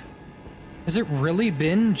fuck? Has it really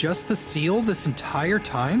been just the seal this entire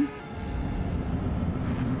time?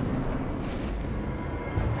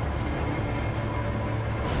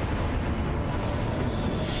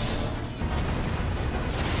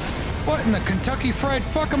 What in the Kentucky Fried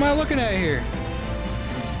fuck am I looking at here?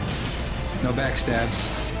 No backstabs.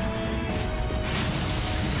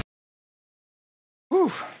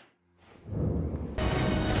 Whew.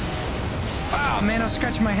 Wow, man, I was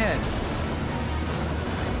scratching my head.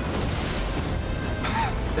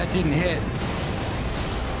 That didn't hit.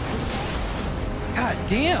 God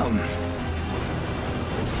damn.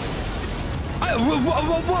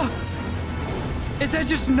 What? Is that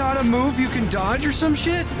just not a move you can dodge or some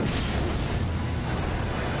shit?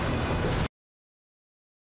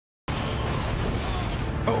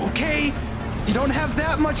 Okay, you don't have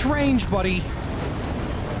that much range, buddy.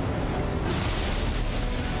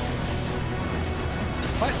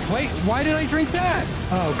 What? Wait, why did I drink that?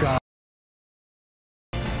 Oh, God.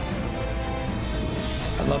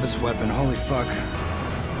 I love this weapon, holy fuck.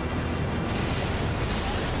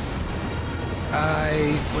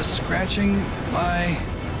 I was scratching my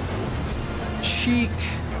cheek.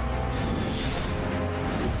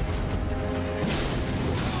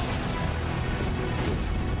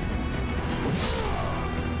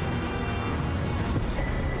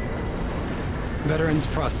 Veterans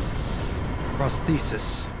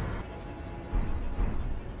prosthesis.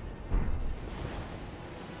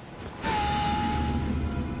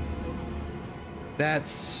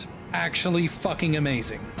 That's actually fucking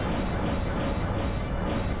amazing.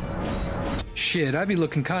 Shit, I'd be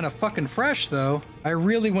looking kind of fucking fresh though. I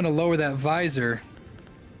really want to lower that visor.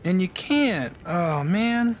 And you can't. Oh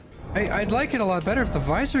man. I'd like it a lot better if the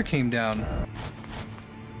visor came down.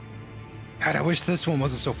 God, I wish this one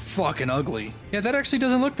wasn't so fucking ugly. Yeah, that actually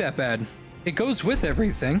doesn't look that bad. It goes with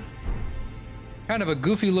everything. Kind of a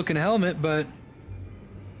goofy looking helmet, but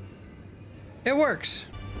it works.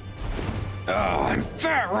 Oh, I'm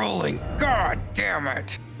fat rolling. God damn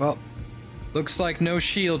it. Well, looks like no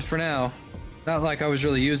shield for now. Not like I was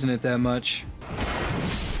really using it that much.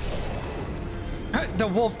 The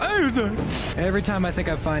wolf. Every time I think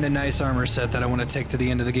I find a nice armor set that I want to take to the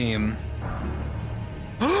end of the game.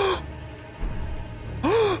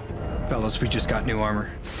 Fellas, we just got new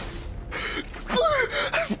armor.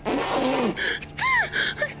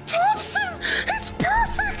 Thompson, it's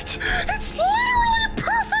perfect. It's literally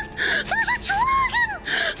perfect. There's a dragon.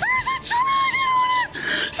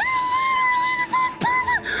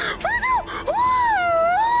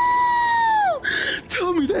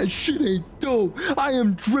 That shit ain't dope. I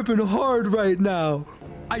am dripping hard right now.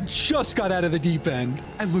 I just got out of the deep end.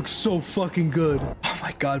 I look so fucking good. Oh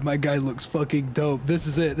my god, my guy looks fucking dope. This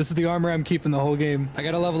is it. This is the armor I'm keeping the whole game. I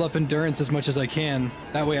gotta level up endurance as much as I can.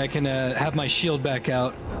 That way I can have my shield back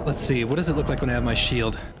out. Let's see, what does it look like when I have my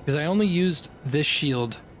shield? Because I only used this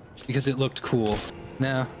shield because it looked cool.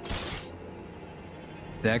 Now,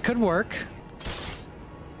 that could work.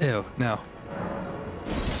 Ew, no.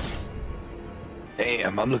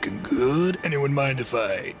 Damn, I'm looking good. Anyone mind if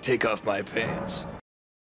I take off my pants?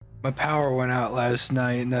 My power went out last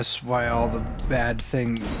night, and that's why all the bad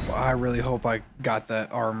thing. I really hope I got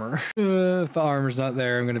that armor. If the armor's not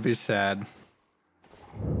there, I'm gonna be sad.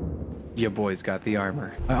 Yeah, boys got the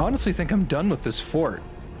armor. I honestly think I'm done with this fort.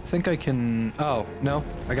 I think I can... Oh, no.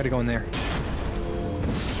 I gotta go in there.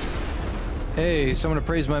 Hey, someone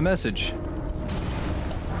appraised my message.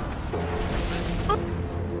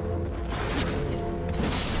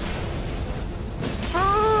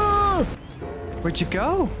 Where'd you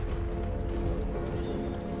go?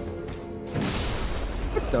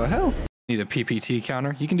 What the hell? Need a PPT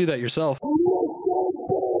counter? You can do that yourself.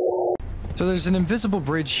 So there's an invisible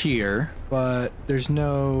bridge here, but there's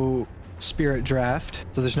no spirit draft.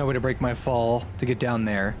 So there's no way to break my fall to get down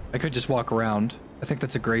there. I could just walk around. I think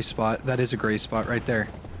that's a gray spot. That is a gray spot right there.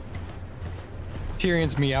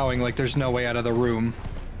 Tyrion's meowing like there's no way out of the room,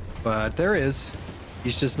 but there is.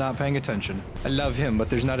 He's just not paying attention. I love him, but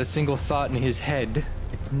there's not a single thought in his head.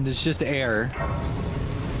 It's just air.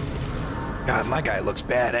 God, my guy looks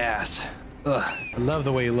badass. Ugh, I love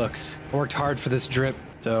the way he looks. I worked hard for this drip.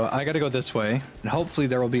 So I gotta go this way, and hopefully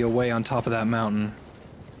there will be a way on top of that mountain.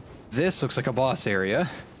 This looks like a boss area,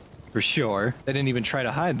 for sure. They didn't even try to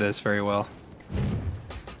hide this very well.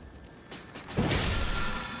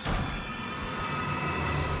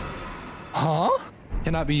 Huh?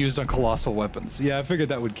 Cannot be used on colossal weapons. Yeah, I figured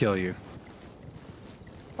that would kill you.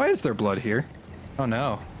 Why is there blood here? Oh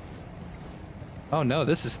no. Oh no,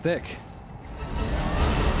 this is thick.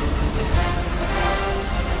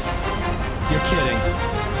 You're kidding.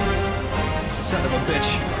 Son of a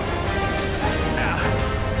bitch. Ah.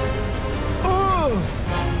 Oh!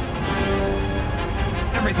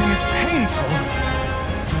 Everything is painful.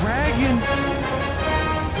 Dragon.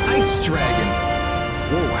 Ice dragon.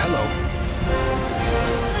 Whoa, hello.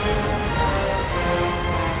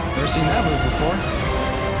 Never seen that move before.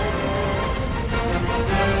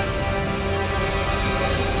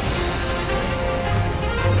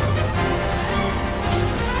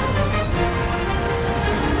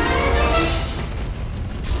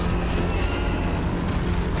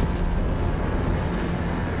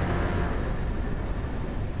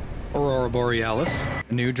 Aurora Borealis.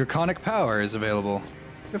 A new draconic power is available.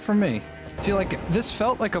 Good for me. See, like, this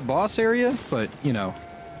felt like a boss area, but, you know,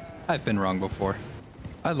 I've been wrong before.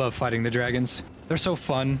 I love fighting the dragons. They're so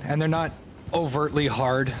fun, and they're not overtly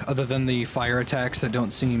hard, other than the fire attacks that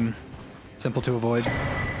don't seem simple to avoid.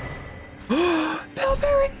 Bell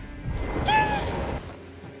bearing!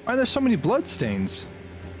 Why are there so many bloodstains?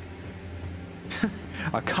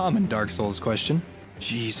 A common Dark Souls question.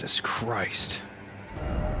 Jesus Christ.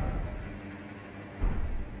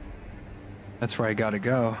 That's where I gotta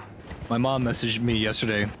go. My mom messaged me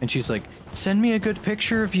yesterday, and she's like, "Send me a good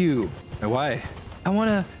picture of you." Why? I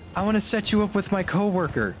wanna set you up with my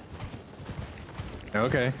coworker.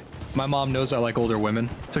 Okay. My mom knows I like older women,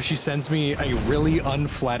 so she sends me a really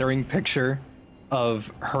unflattering picture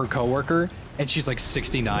of her coworker, and she's like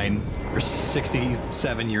 69 or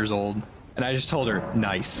 67 years old. And I just told her,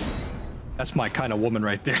 nice. That's my kind of woman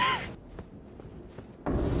right there.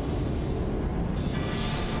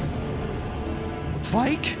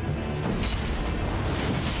 Vike?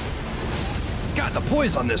 Got the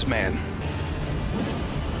poise on this man.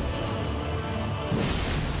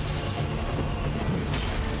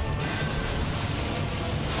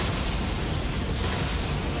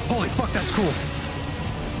 Holy fuck, that's cool.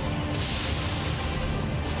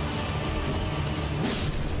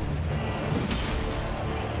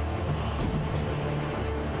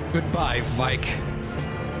 Goodbye, Vike.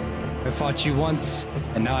 I fought you once,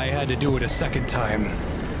 and now I had to do it a second time.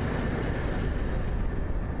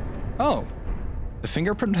 Oh, the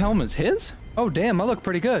fingerprint helm is his? Oh damn, I look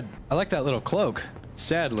pretty good. I like that little cloak.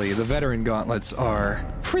 Sadly, the veteran gauntlets are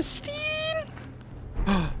pristine.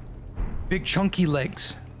 Big chunky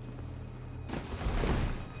legs.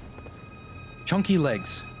 Chunky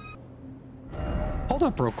legs. Hold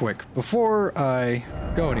up real quick. Before I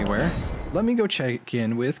go anywhere, let me go check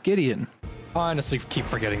in with Gideon. I honestly keep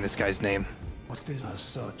forgetting this guy's name. What is as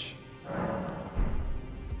such?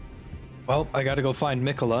 Well, I gotta go find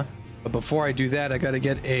Mikola. But before I do that, I gotta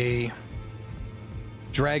get a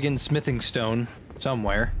dragon smithing stone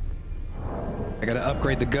somewhere. I gotta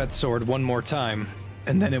upgrade the gut sword one more time,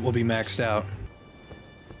 and then it will be maxed out.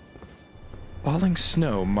 Falling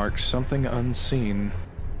snow marks something unseen.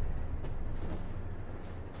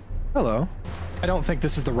 Hello. I don't think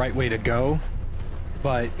this is the right way to go,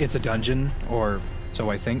 but it's a dungeon, or so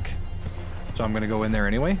I think. So I'm gonna go in there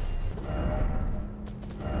anyway.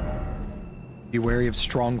 Be wary of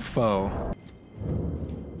strong foe.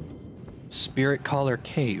 Spirit Collar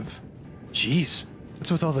Cave. Jeez, what's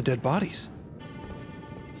with all the dead bodies?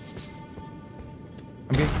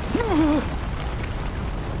 I'm getting...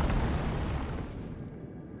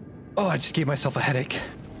 Oh, I just gave myself a headache.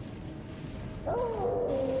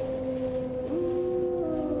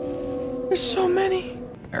 There's so many.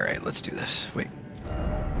 All right, let's do this. Wait.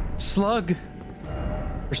 Slug.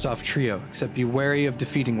 First off, trio, except be wary of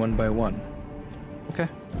defeating one by one. Okay.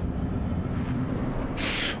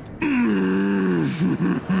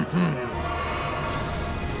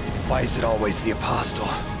 Why is it always the apostle?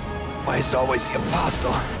 Why is it always the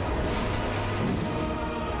apostle?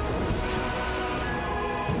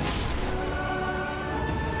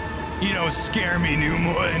 You don't scare me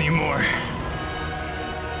anymore.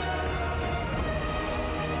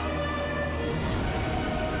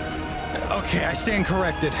 Okay, I stand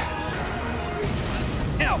corrected.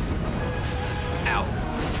 Ow! Ow!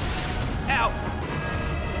 Ow!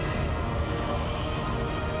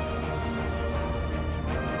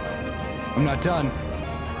 I'm not done.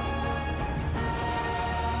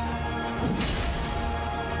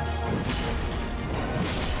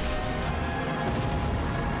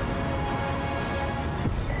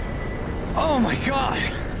 Oh my god!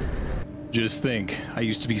 Just think, I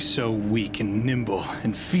used to be so weak and nimble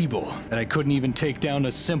and feeble that I couldn't even take down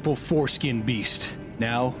a simple foreskin beast.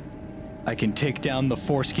 Now, I can take down the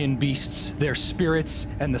foreskin beasts, their spirits,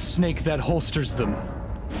 and the snake that holsters them.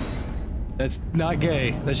 That's not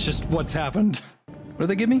gay, that's just what's happened. What do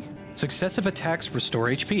they give me? Successive attacks restore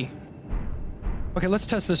HP. Okay, let's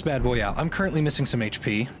test this bad boy out. I'm currently missing some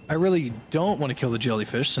HP. I really don't want to kill the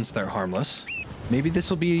jellyfish since they're harmless. Maybe this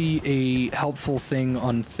will be a helpful thing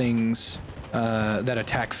on things that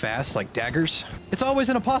attack fast, like daggers. It's always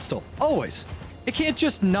an apostle. Always. It can't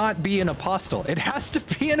just not be an apostle. It has to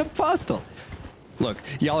be an apostle. Look,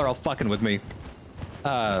 y'all are all fucking with me.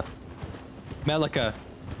 Melika,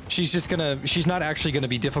 she's not actually gonna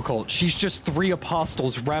be difficult. She's just 3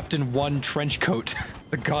 apostles wrapped in one trench coat.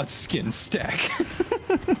 The godskin stack.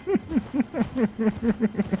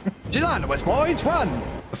 She's on us, boys, run!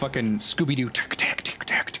 The fucking Scooby-Doo.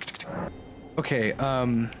 Okay,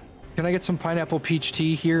 can I get some pineapple peach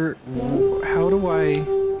tea here? How do I...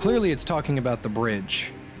 Clearly it's talking about the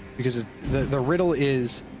bridge. Because the riddle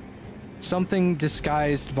is something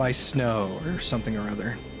disguised by snow or something or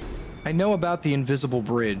other. I know about the invisible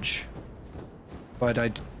bridge, but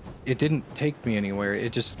it didn't take me anywhere.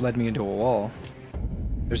 It just led me into a wall.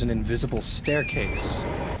 There's an invisible staircase.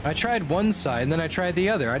 I tried one side and then I tried the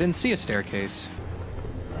other. I didn't see a staircase.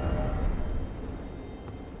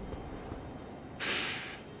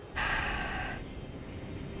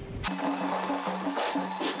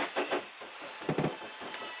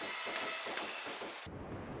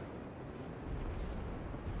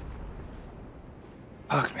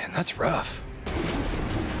 Fuck, man, that's rough.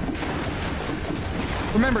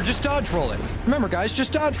 Remember, just dodge roll it. Remember, guys,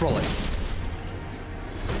 just dodge roll it.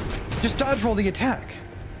 Just dodge roll the attack,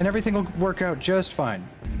 and everything will work out just fine.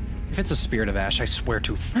 If it's a Spirit of Ash, I swear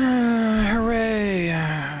to hooray.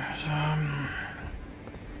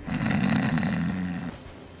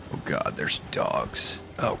 Oh god, there's dogs.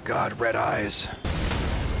 Oh god, red eyes.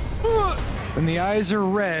 When the eyes are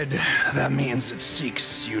red, that means it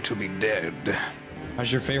seeks you to be dead.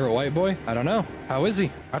 How's your favorite white boy? I don't know. How is he?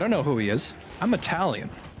 I don't know who he is. I'm Italian.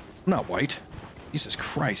 I'm not white. Jesus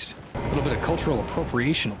Christ. A little bit of cultural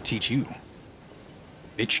appropriation will teach you.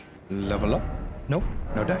 Bitch. Level up. Nope.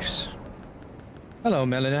 No dice. Hello,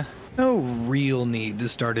 Melina. No real need to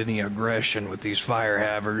start any aggression with these fire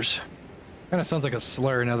havers. Kinda sounds like a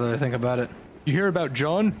slur now that I think about it. You hear about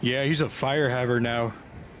John? Yeah, he's a fire haver now.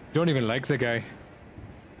 Don't even like the guy.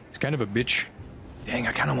 He's kind of a bitch. Dang,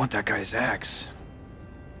 I kinda want that guy's axe.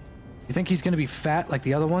 You think he's gonna be fat like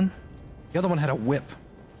the other one? The other one had a whip.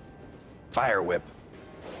 Fire whip.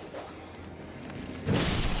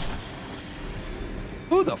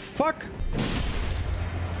 Who the fuck?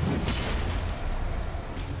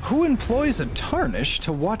 Who employs a tarnish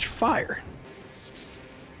to watch fire?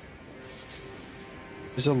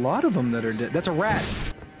 There's a lot of them that are dead. That's a rat.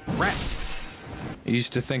 Rat. I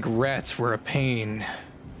used to think rats were a pain.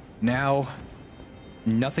 Now,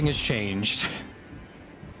 nothing has changed.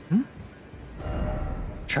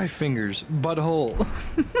 Try fingers. Butthole.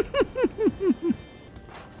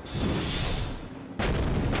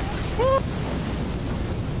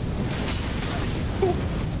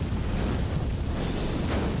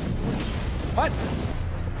 What?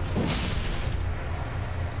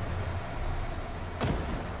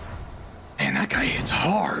 Man, that guy hits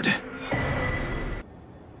hard.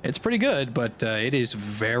 It's pretty good, but it is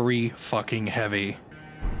very fucking heavy.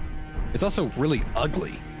 It's also really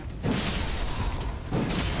ugly.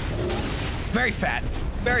 Very fat.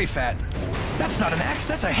 Very fat. That's not an axe,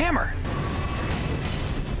 that's a hammer.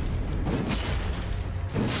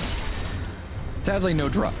 Sadly, no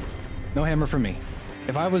drop. No hammer for me.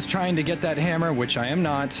 If I was trying to get that hammer, which I am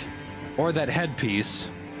not, or that headpiece,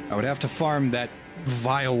 I would have to farm that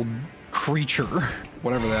vile creature,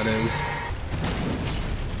 whatever that is.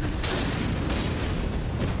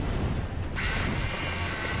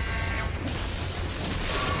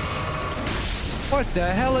 What the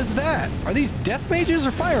hell is that? Are these death mages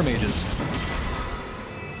or fire mages?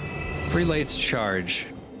 Prelate's charge.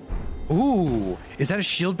 Ooh, is that a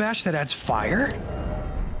shield bash that adds fire?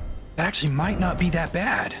 That actually might not be that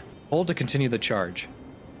bad. Hold to continue the charge.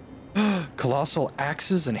 Colossal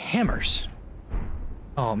axes and hammers.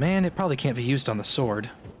 Oh man, it probably can't be used on the sword.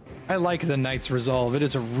 I like the Knight's Resolve. It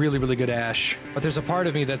is a really, really good ash. But there's a part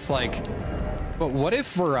of me that's like, but what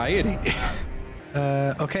if variety?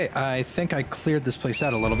 Okay, I think I cleared this place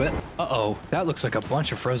out a little bit. Uh-oh, that looks like a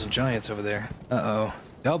bunch of frozen giants over there. Uh-oh,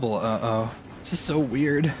 double uh-oh. This is so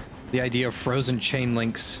weird. The idea of frozen chain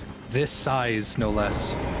links, this size, no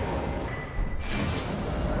less.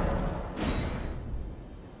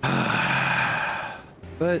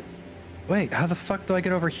 But, wait, how the fuck do I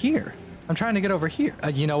get over here? I'm trying to get over here.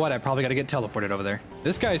 You know what? I probably gotta get teleported over there.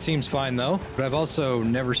 This guy seems fine though, but I've also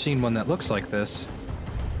never seen one that looks like this.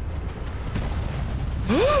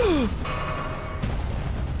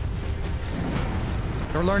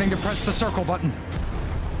 You're learning to press the circle button.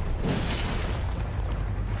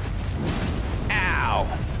 Ow!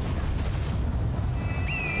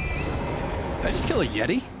 Did I just kill a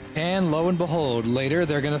Yeti? And lo and behold, later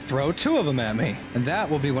they're gonna throw two of them at me. And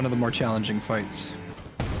that will be one of the more challenging fights.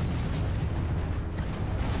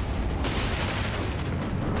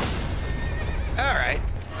 Alright.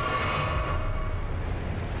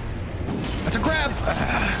 That's a grab!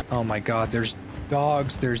 Oh my god, there's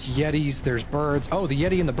dogs, there's Yetis, there's birds. Oh, the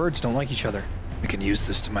Yeti and the birds don't like each other. I can use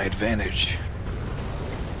this to my advantage.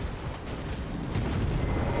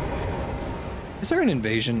 Is there an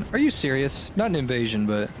invasion? Are you serious? Not an invasion,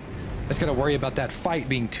 but I just gotta worry about that fight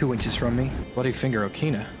being 2 inches from me. Bloody Finger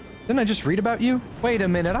Okina. Didn't I just read about you? Wait a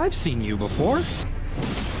minute, I've seen you before.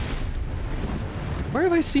 Where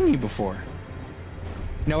have I seen you before?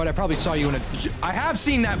 You know what, I probably saw you in a... I have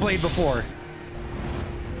seen that blade before!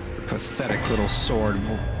 Pathetic little sword.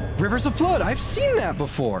 Rivers of Blood, I've seen that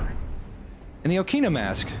before! And the Okina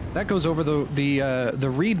mask. That goes over the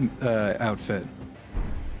Reed outfit.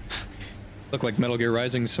 Look like Metal Gear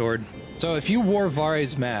Rising sword. So if you wore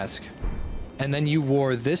Vare's mask, and then you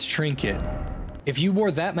wore this trinket, if you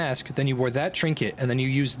wore that mask, then you wore that trinket, and then you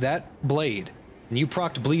used that blade, and you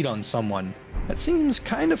procced bleed on someone, that seems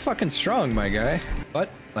kind of fucking strong, my guy. But,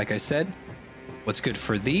 like I said, what's good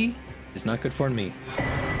for thee is not good for me.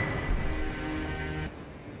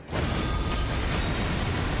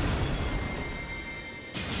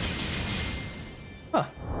 Huh.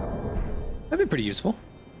 That'd be pretty useful.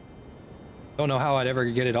 Don't know how I'd ever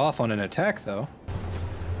get it off on an attack, though.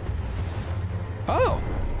 Oh!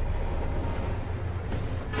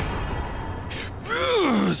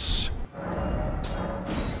 Yes!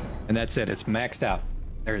 And that's it. It's maxed out.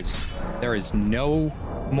 There is no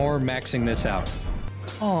more maxing this out.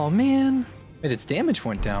 Oh, man. Wait, its damage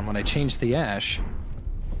went down when I changed the ash.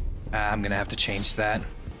 I'm gonna have to change that.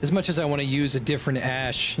 As much as I want to use a different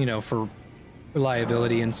ash, you know, for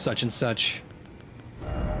reliability and such,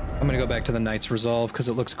 I'm gonna go back to the Knight's Resolve because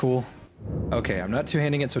it looks cool. Okay, I'm not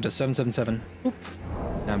two-handing it, so it does 777. Oop.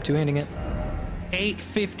 Now I'm two-handing it.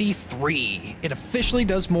 853. It officially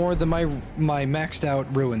does more than my maxed out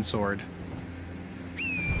Ruin Sword.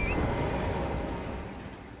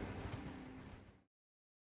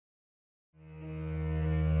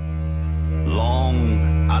 Long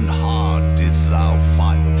and hard didst thou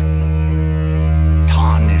fight,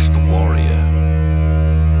 tarnished warrior,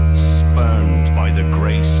 spurned by the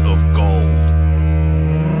grace of gold.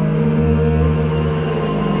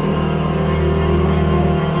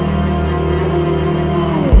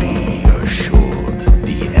 Be assured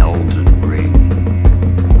the Elden Ring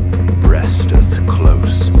resteth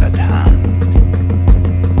close at hand.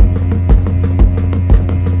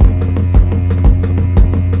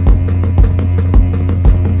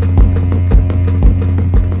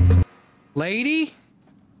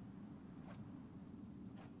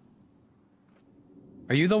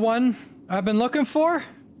 Are you the one I've been looking for?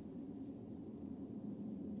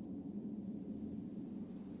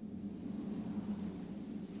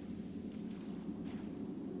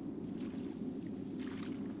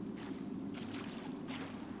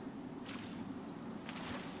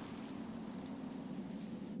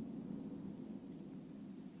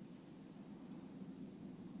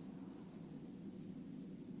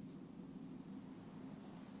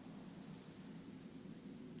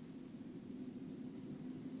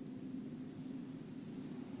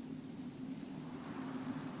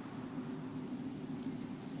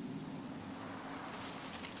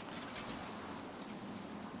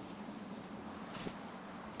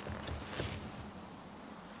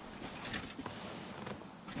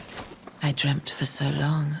 I dreamt for so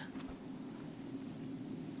long.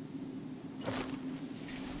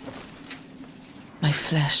 My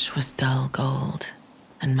flesh was dull gold,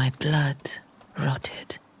 and my blood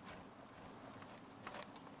rotted.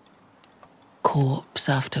 Corpse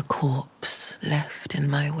after corpse left in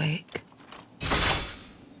my wake,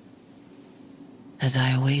 as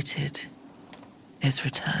I awaited his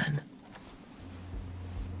return.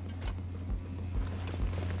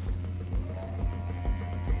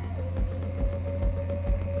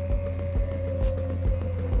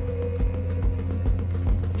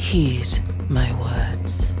 Heed my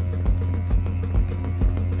words.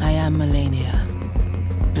 I am Melania,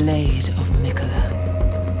 Blade of Mikola.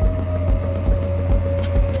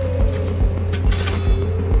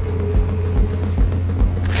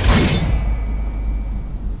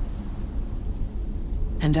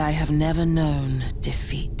 And I have never known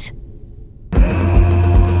defeat.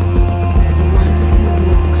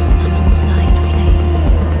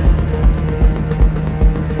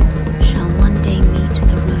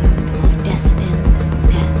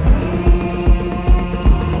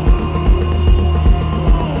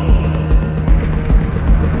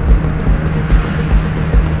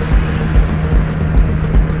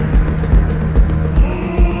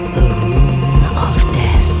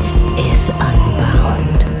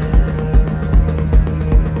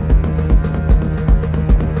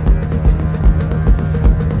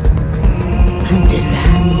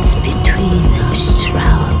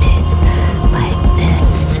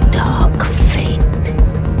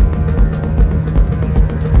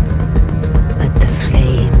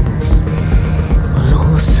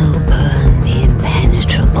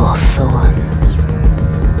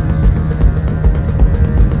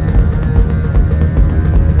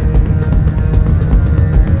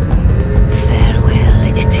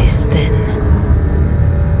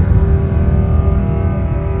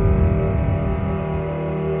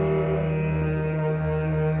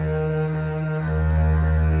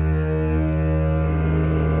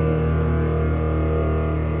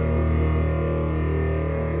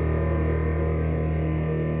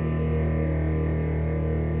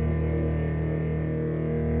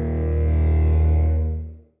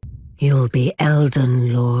 You'll be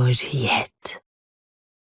Elden Lord yet.